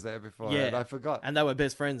Caruso was there before, yeah, and I forgot. and they were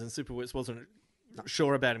best friends, and Sipowicz wasn't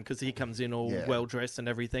sure about him because he comes in all well dressed and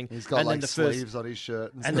everything. He's got and like then sleeves on his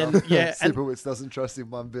shirt and then stuff. and Superwitz doesn't trust him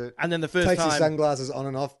one bit. And then the first Takes time his sunglasses on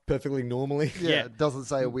and off perfectly normally. Yeah, doesn't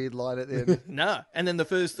say a weird line at the end. No. And then the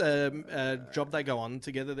first job they go on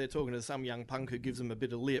together, they're talking to some young punk who gives him a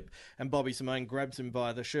bit of lip, and Bobby Simone grabs him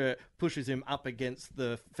by the shirt, pushes him up against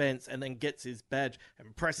the fence, and then gets his badge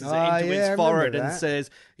and presses it into his forehead and says,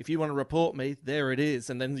 "If you want to report me, there it is."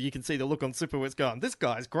 And then you can see the look on Superwitz going, "This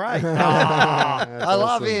guy's great." I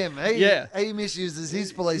love him. He misuses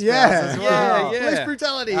his police powers as well. Yeah. Police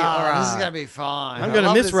brutality. This is going to be fine. I'm going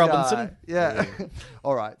to miss Robinson. Yeah.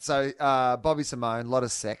 All right. So Bobby Simone, a lot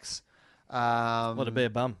of sex. What a bare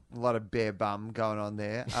bum. A lot of bare bum going on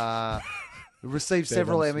there. Received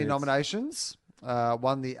several Emmy nominations.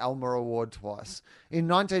 Won the Alma Award twice. In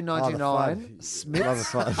 1999, Smith...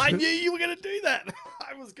 I knew you were going to do that.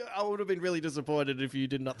 I would have been really disappointed if you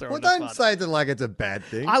did not throw Well, in that don't fun. say that like it's a bad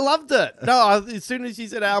thing. I loved it. No, as soon as you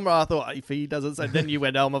said Alma, I thought, if he doesn't say, then you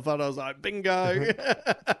went Alma fun. I was like, bingo.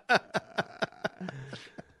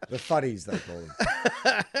 The fuddies, they call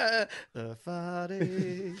them. The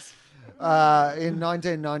fuddies. In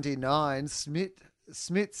 1999,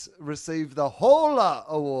 Smits received the Hola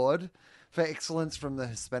Award for excellence from the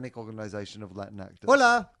Hispanic Organization of Latin Actors.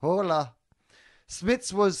 Hola.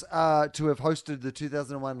 Smits was to have hosted the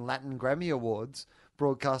 2001 Latin Grammy Awards,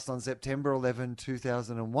 broadcast on September 11,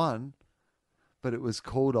 2001, but it was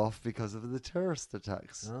called off because of the terrorist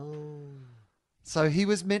attacks. Oh. So he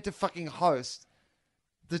was meant to fucking host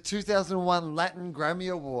the 2001 Latin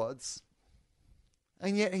Grammy Awards,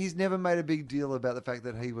 and yet he's never made a big deal about the fact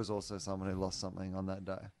that he was also someone who lost something on that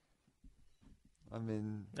day. I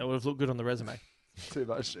mean... That would have looked good on the resume.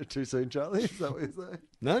 Too soon, Charlie? Is that what you're saying?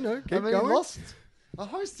 No, keep I mean, going. he lost a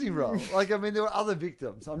hosting role. There were other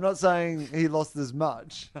victims. I'm not saying he lost as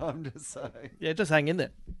much. I'm just saying. Yeah, just hang in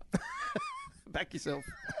there. Back yourself.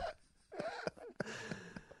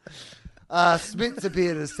 Smith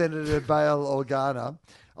appeared as Senator Bail Organa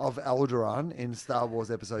of Alderaan in Star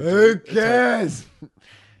Wars Episode 2. Who cares?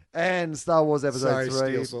 And Star Wars Episode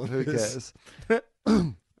Sorry, 3. Steel Who Saunders.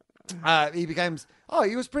 cares? He became... Oh,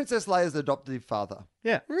 he was Princess Leia's adoptive father.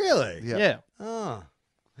 Yeah. Really? Yeah. Oh,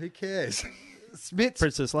 who cares?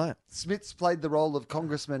 Princess Leia. Smits played the role of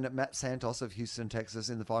Congressman Matt Santos of Houston, Texas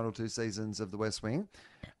in the final 2 seasons of The West Wing,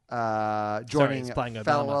 joining he's playing Obama.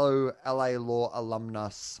 fellow LA Law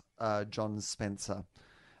alumnus John Spencer.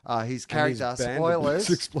 His character, spoilers.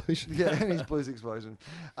 Blues Explosion. Yeah, and his blues explosion.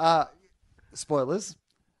 Spoilers.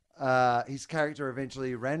 His character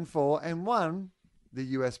eventually ran for and won the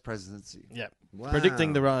US presidency. Yeah. Wow.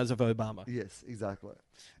 Predicting the rise of Obama. Yes, exactly.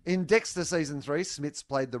 In Dexter Season 3, Smits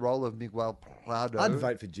played the role of Miguel Prado. I'd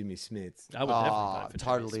vote for Jimmy Smith. I would definitely vote for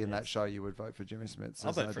totally Jimmy in Smith. that show you would vote for Jimmy Smith.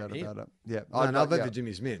 I'll There's vote no for doubt him. about it. Yeah, I'll vote for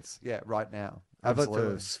Jimmy Smith. Yeah, right now. I vote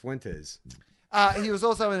Absolutely. for Fuentes. He was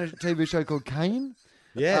also in a TV show called Kane.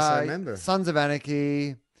 Yes, I remember. Sons of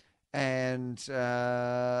Anarchy. And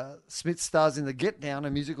Smith stars in The Get Down, a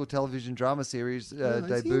musical television drama series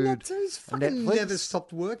debuted He's on fucking Netflix. never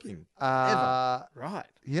stopped working. Ever. Right.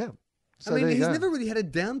 Yeah. So I mean, there you he's go. never really had a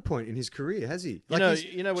down point in his career, has he? You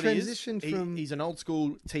know what he is? transitioned from... He's an old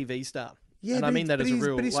school TV star. Yeah, and I mean that as a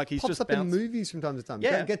real... But like he's pops just up in bounced. movies from time to time.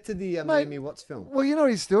 Yeah. Get to the Mate, Naomi Watts film. Well, you know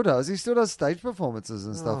what he still does? He still does stage performances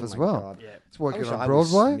and stuff as my well. God. Yeah. He's working I wish on I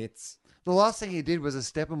was Broadway. Smiths. The last thing he did was a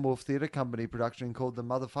Steppenwolf Theatre Company production called The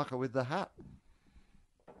Motherfucker with the Hat.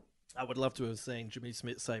 I would love to have seen Jimmy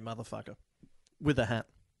Smith say motherfucker with a hat.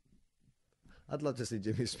 I'd love to see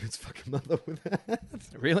Jimmy Smith's fucking mother with that.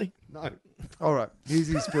 Really? No. All right. Here's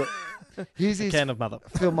his, here's his Can of mother.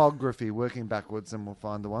 filmography, working backwards, and we'll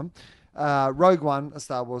find the one. Rogue One, A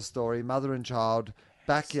Star Wars Story, Mother and Child,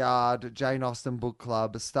 Backyard, Jane Austen Book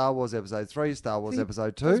Club, Star Wars Episode 3, Star Wars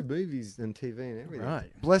Episode 2. There's movies and TV and everything.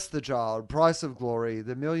 Right. Bless the Child, Price of Glory,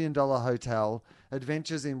 The $1 Million Hotel,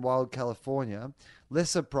 Adventures in Wild California,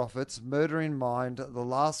 Lesser Profits, Murder in Mind, The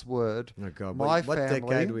Last Word, Oh, God. My what Family,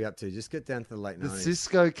 decade are we up to? Just get down to the late The 90s.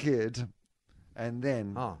 Cisco Kid, and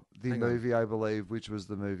then the hang on. movie, I believe, which was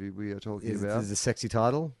the movie we are talking Is about. the sexy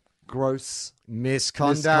title? Gross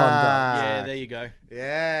Misconduct. Misconduct. Yeah, there you go.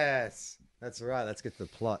 Yes. That's right. Let's get to the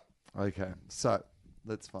plot. Okay, so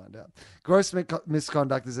let's find out. Gross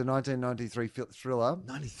Misconduct is a 1993 thriller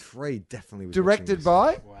 93 definitely was directed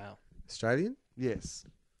watching this. by... Wow. Australian? Yes.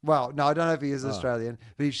 Well, no, I don't know if he is Australian,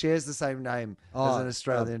 but he shares the same name as an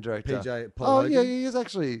Australian director. PJ Paul Oh, Hogan? yeah, he is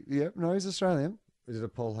actually. Yeah, no, he's Australian. Is it a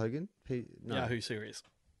Paul Hogan? No. Yahoo Serious.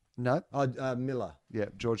 No. Oh, Miller. Yeah,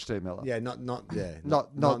 George T. Miller. Yeah, not Not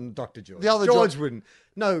Dr. George. The other George George- wouldn't.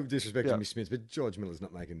 No disrespect Yeah. to Jimmy Smith, but George Miller's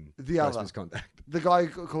not making The gross other. misconduct. The guy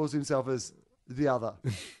who calls himself as the other.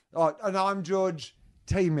 Oh, and I'm George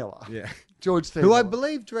T. Miller. Yeah. George T. Who Miller. I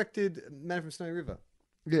believe directed Man from Snowy River.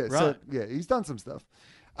 Yeah, Right. so, yeah, he's done some stuff.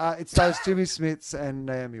 It stars Jimmy Smits and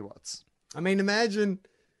Naomi Watts. I mean, imagine,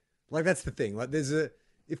 like, that's the thing. Like,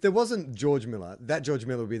 if there wasn't George Miller, that George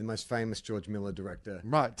Miller would be the most famous George Miller director.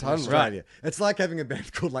 Right, in totally. Australia. It's like having a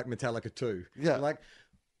band called, like, Metallica 2. Yeah. Like,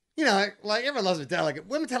 you know, like, everyone loves Metallica.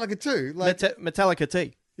 We're Metallica 2. Like, Metallica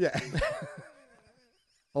T. yeah.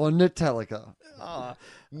 Or Metallica.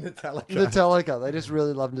 Metallica. Nutella. They just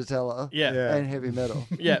really love Nutella. Yeah. And heavy metal.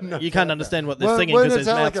 Yeah, you can't understand what they're We're- singing we're because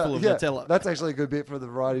there's mouths Nutella. full of Yeah, Nutella. That's actually a good bit for the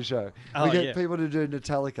variety show. Oh, we get yeah. people to do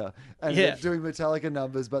Metallica. And Yeah. they're doing Metallica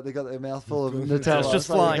numbers, but they got their mouth full of Nutella. It's just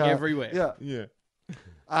so you flying can't- everywhere. Yeah. Yeah.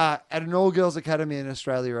 At an all-girls academy in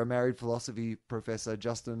Australia, a married philosophy professor,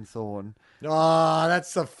 Justin Thorne, Oh,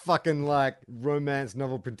 that's a fucking, like, romance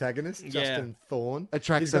novel protagonist. Yeah. Justin Thorne.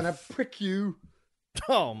 Attracts He's a going to prick you.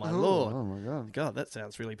 Oh, my lord. Oh, my God. God, that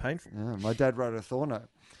sounds really painful. Yeah, my dad wrote a Thorno.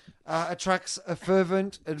 Attracts a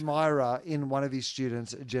fervent admirer in one of his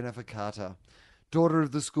students, Jennifer Carter, daughter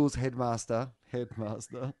of the school's headmaster.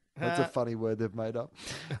 Headmaster. That's a funny word they've made up.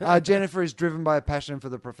 Jennifer is driven by a passion for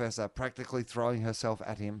the professor, practically throwing herself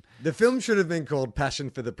at him. The film should have been called Passion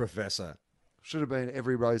for the Professor. Should have been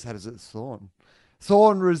Every Rose Has Its Thorn.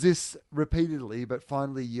 Thorne resists repeatedly, but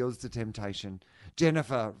finally yields to temptation.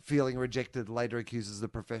 Jennifer, feeling rejected, later accuses the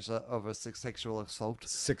professor of a sexual assault.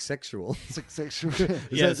 Sexual. Sexual.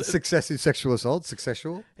 Yeah, Successive sexual assault?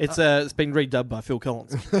 Sexual? it's been redubbed by Phil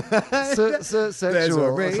Collins. There's a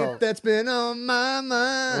Sexual rape assault. that's been on my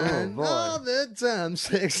mind boy. all the time.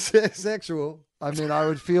 Sexual. I mean, I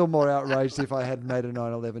would feel more outraged if I had made a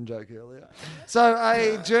 9/11 joke earlier. So,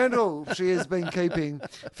 a journal she has been keeping,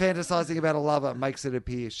 fantasizing about a lover, makes it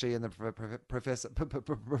appear she and the professor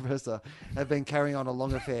have been carrying on a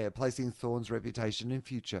long affair, placing Thorne's reputation and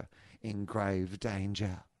future in grave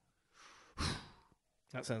danger.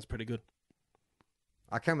 That sounds pretty good.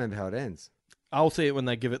 I can't remember how it ends. I'll see it when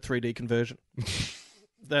they give it 3D conversion.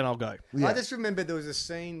 Then I'll go. Yeah. I just remember there was a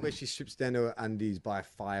scene where she strips down to her undies by a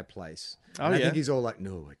fireplace. Oh, And I yeah. think he's all like,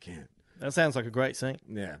 no, I can't. That sounds like a great scene.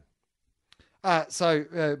 Yeah.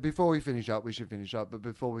 So, before we finish up, we should finish up, but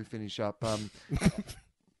before we finish up,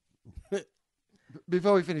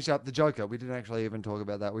 the Joker, we didn't actually even talk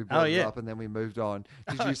about that. We brought it up and then we moved on.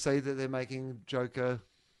 Did you see that they're making Joker?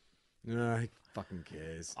 No, he fucking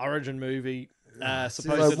cares. Origin movie, So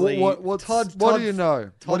supposedly. what do you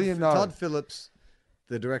know? What do you know? Todd Phillips,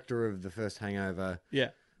 the director of the first Hangover, Yeah.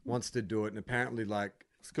 wants to do it, and apparently, like,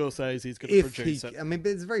 Scorsese's going to if he, produce it. I mean, but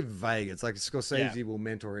it's very vague. It's like Scorsese Yeah. will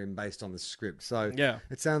mentor him based on the script. So Yeah.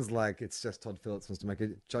 it sounds like it's just Todd Phillips wants to make a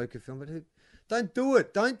Joker film, but don't do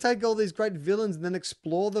it. Don't take all these great villains and then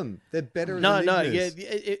explore them. They're better. No, as yeah, enigmas.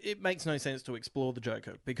 it makes no sense to explore the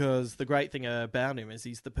Joker because the great thing about him is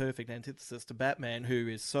he's the perfect antithesis to Batman, who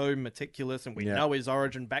is so meticulous and we know his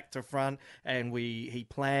origin back to front, and he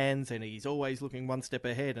plans and he's always looking one step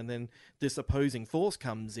ahead, and then this opposing force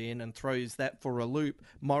comes in and throws that for a loop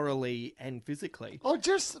morally and physically. Or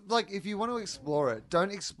just like if you want to explore it,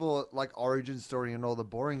 don't explore like origin story and all the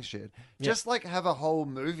boring shit. Just like have a whole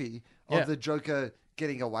movie of the Joker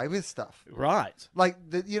getting away with stuff. Right. Like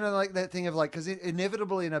like that thing of like, because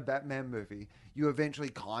inevitably in a Batman movie, you eventually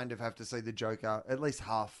kind of have to see the Joker at least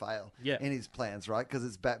half fail in his plans, right? Because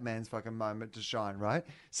it's Batman's fucking moment to shine, right?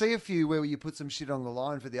 See a few where you put some shit on the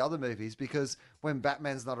line for the other movies, because when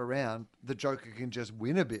Batman's not around, the Joker can just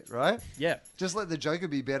win a bit, right? Yeah. Just let the Joker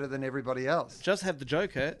be better than everybody else. Just have the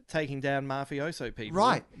Joker taking down mafioso people.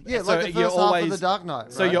 Right. Yeah, So like the you're first half always- of The Dark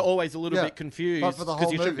Knight. So right? you're always a little Yeah. bit confused But for the because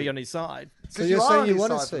whole you shouldn't movie. be on his side. So you're are saying on you his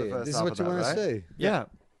want to side for see the it. first This is half what of you that, want to right? see. Yeah.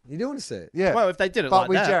 You do want to see it. Yeah. Well, if they did it But like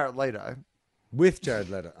with that. Jared Leto. With Jared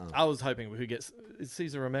Leto. Oh. I was hoping who gets... Is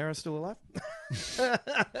Cesar Romero still alive?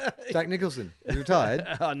 Jack Nicholson. He's retired.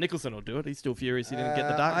 Nicholson will do it. He's still furious he didn't get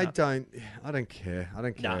the Dark I Knight. don't care.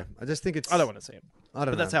 No. I just think it's... I don't want to see him. I don't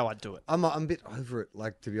But know. that's how I'd do it. I'm a bit over it,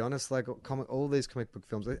 like, to be honest. Like, all these comic book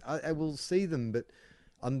films, I will see them, but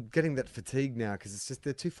I'm getting that fatigue now because it's just,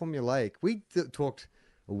 they're too formulaic. We talked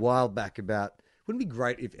a while back about, wouldn't it be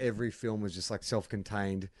great if every film was just like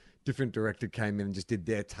self-contained, different director came in and just did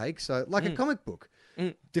their take? So, like a comic book.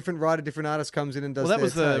 Different writer, different artist comes in and does Well, that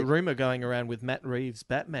was their the take. rumor going around with Matt Reeves'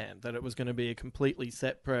 Batman, that it was going to be a completely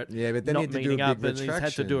separate, Yeah, but then he not had to do a meeting up, big and he's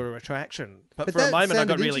had to do a retraction. But for a that moment, I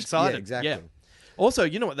got sounded really interesting. Yeah, excited. exactly. Also,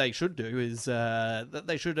 you know what they should do is that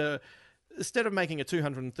they should, instead of making a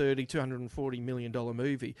 $230, $240 million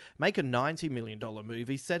movie, make a $90 million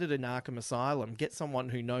movie, set it in Arkham Asylum, get someone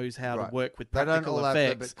who knows how to work with They don't practical all have to,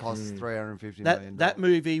 effects. but cost $350 million. That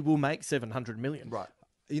movie will make $700 million. Right.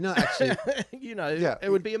 You know, actually, It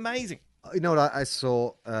would be amazing. You know what I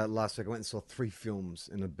saw last week? I went and saw 3 films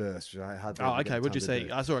in a burst. Which I hardly Oh, ever okay. get What'd you time to see?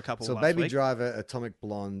 do. I saw a couple So last Baby week. Driver, Atomic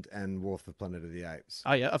Blonde, and War for the Planet of the Apes.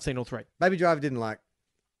 Oh, yeah. I've seen all 3. Baby Driver didn't like.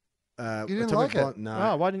 You didn't Atomic like it? Blonde,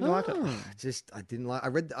 no. Oh, why didn't you like it? I didn't like.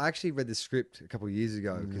 I actually read the script a couple of years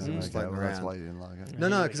ago because it was floating That's around. why you didn't like it.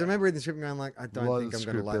 No, because I remember reading the script and going like, I don't Why think is I'm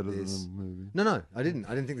the going to script like better this. than the movie? No, I didn't. I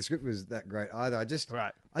didn't think the script was that great either. I just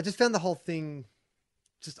found the whole thing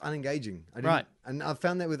just unengaging. And I've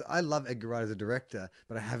found that I love Edgar Wright as a director,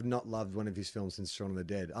 but I have not loved one of his films since Shaun of the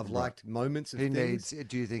Dead. I've liked moments of things.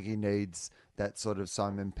 Do you think he needs that sort of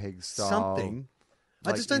Simon Pegg style? Something.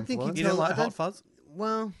 I just don't think influence? You didn't like Hot Fuzz?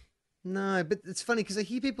 Well, no, but it's funny because I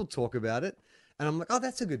hear people talk about it, and I'm like, oh,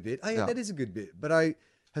 that's a good bit. Oh, yeah, that is a good bit. But I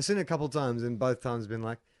have seen it a couple of times, and both times been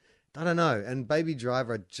like, I don't know. And Baby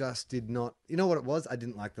Driver, I just did not. You know what it was? I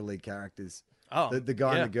didn't like the lead characters. Oh, the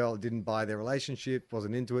guy and the girl didn't buy their relationship,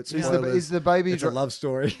 wasn't into it. Is the baby it's a love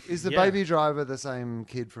story? Is the Baby Driver the same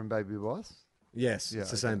kid from Baby Boss? Yes,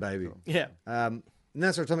 it's the same baby. Cool. Yeah. And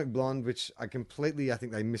that's Atomic Blonde, which I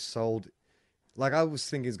think they missold. Like I was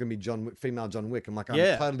thinking it's going to be female John Wick. I'm like, I'm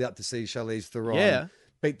totally up to see Charlize Theron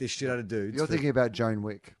beat this shit out of dudes. You're thinking about Joan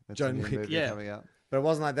Wick. That's Joan the new Wick, movie coming out. But it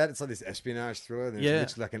wasn't like that. It's like this espionage thriller. And it's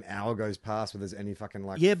literally like an hour goes past where there's any fucking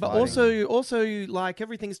like. Yeah, but fighting. also like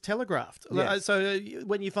everything's telegraphed. Yeah. So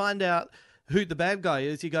when you find out who the bad guy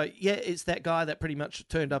is, you go, yeah, it's that guy that pretty much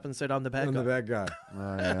turned up and said, I'm the bad guy. I'm the bad guy.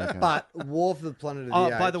 Oh, yeah, okay. But War for the Planet of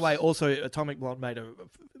the Apes. By the way, also Atomic Blonde made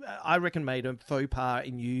a faux pas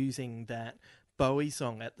in using that Bowie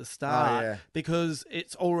song at the start because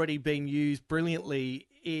it's already been used brilliantly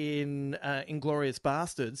in Inglourious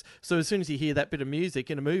Bastards. So as soon as you hear that bit of music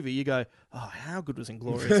in a movie, you go, oh, how good was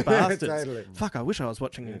Inglourious Bastards? Totally. Fuck, I wish I was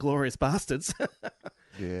watching Inglourious Bastards.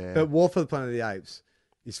 Yeah. But War for the Planet of the Apes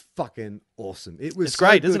is fucking awesome. It's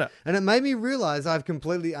great, good. isn't it? And it made me realize I've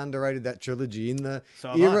completely underrated that trilogy in the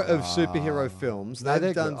era of superhero films.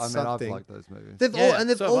 They've done something. I've liked those movies.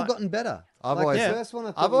 They've all gotten better. I've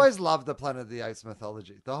always loved the Planet of the Apes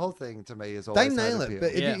mythology. The whole thing to me is always they nail it. appeal.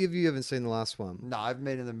 But if you haven't seen the last one, no, I haven't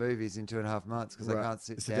been in the movies in 2.5 months because I can't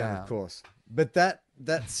sit down. Of course. But that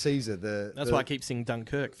Caesar, that's why I keep singing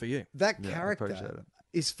Dunkirk for you. That character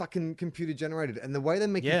is fucking computer generated, and the way they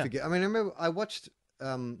make you forget. I mean, I remember I watched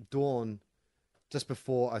Dawn just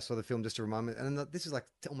before I saw the film, just to remind me, and this is like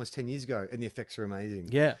almost 10 years ago, and the effects are amazing.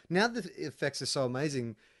 Yeah. Now the effects are so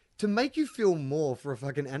amazing to make you feel more for a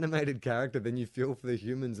fucking animated character than you feel for the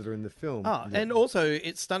humans that are in the film. Oh, and also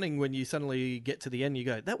it's stunning when you suddenly get to the end. You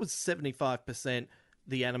go, that was 75%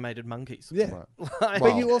 the animated monkeys. Yeah. Like, But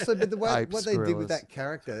the way apes, what they did with gorillas, that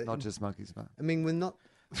character, not just monkeys, man. I mean, we're not.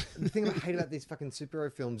 The thing I hate about these fucking superhero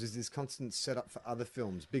films is this constant setup for other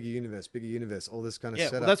films, bigger universe, all this kind of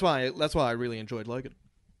setup. Well, that's why I really enjoyed Logan.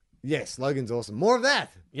 Yes, Logan's awesome. More of that.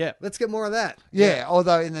 Yeah, let's get more of that. Yeah,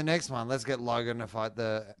 although in the next one, let's get Logan to fight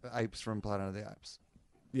the apes from Planet of the Apes.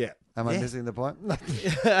 Yeah. Am I missing the point?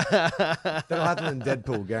 That'll happen in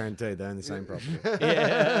Deadpool, guaranteed. They're in the same property.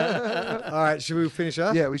 Yeah. All right, should we finish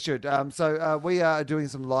up? Yeah, we should. So we are doing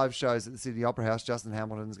some live shows at the Sydney Opera House. Justin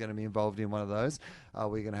Hamilton's going to be involved in one of those.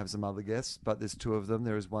 We're going to have some other guests, but there's 2 of them.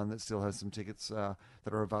 There is one that still has some tickets that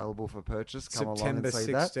are available for purchase. Come along and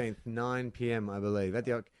see that. September 16th, 9 p.m., I believe, at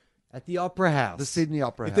the Opera House. The Sydney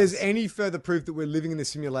Opera House. If there's any further proof that we're living in a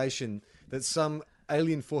simulation, that some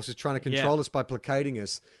alien force is trying to control us by placating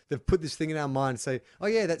us, they've put this thing in our mind and say, oh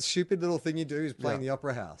yeah, that stupid little thing you do is playing the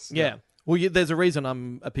Opera House. Yeah. Well, there's a reason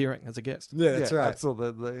I'm appearing as a guest. Yeah, that's right.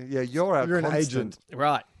 Absolutely. Yeah, you're an constant agent.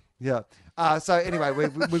 Right. Yeah. So anyway,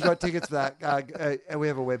 we've got tickets for that. And we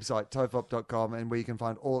have a website, TOFOP.com, and where you can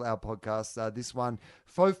find all our podcasts. This one,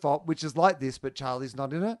 TOFOP, which is like this, but Charlie's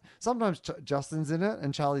not in it. Sometimes Justin's in it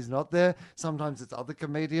and Charlie's not there. Sometimes it's other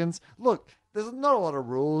comedians. Look, there's not a lot of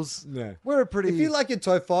rules. No. We're a pretty... If you like your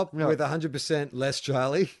TOFOP with 100% less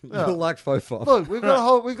Charlie, you'll like FOFOP. Look, we've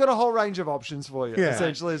got a whole range of options for you,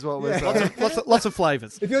 essentially is what we're saying. Lots of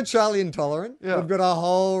flavours. If you're Charlie intolerant, we've got a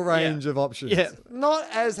whole range of options. Yeah. Not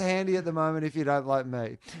as handy at the moment if you don't like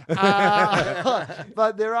me.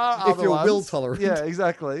 But there are other ones. If you're will tolerant. Yeah,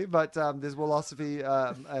 exactly. But there's Philosophy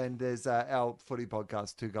and there's our footy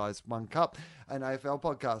podcast, 2 Guys, 1 Cup, an AFL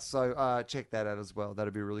podcast. So check that out as well.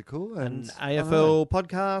 That'd be really cool. And AFL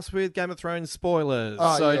podcast with Game of Thrones spoilers.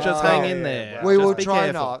 Just hang in there. We will be try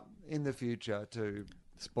careful. not in the future to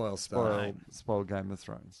Spoil Game of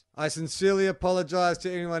Thrones. I sincerely apologise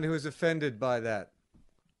to anyone who was offended by that.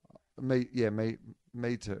 Me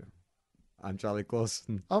too. I'm Charlie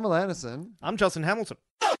Clausen. I'm Al Anderson. I'm Justin Hamilton.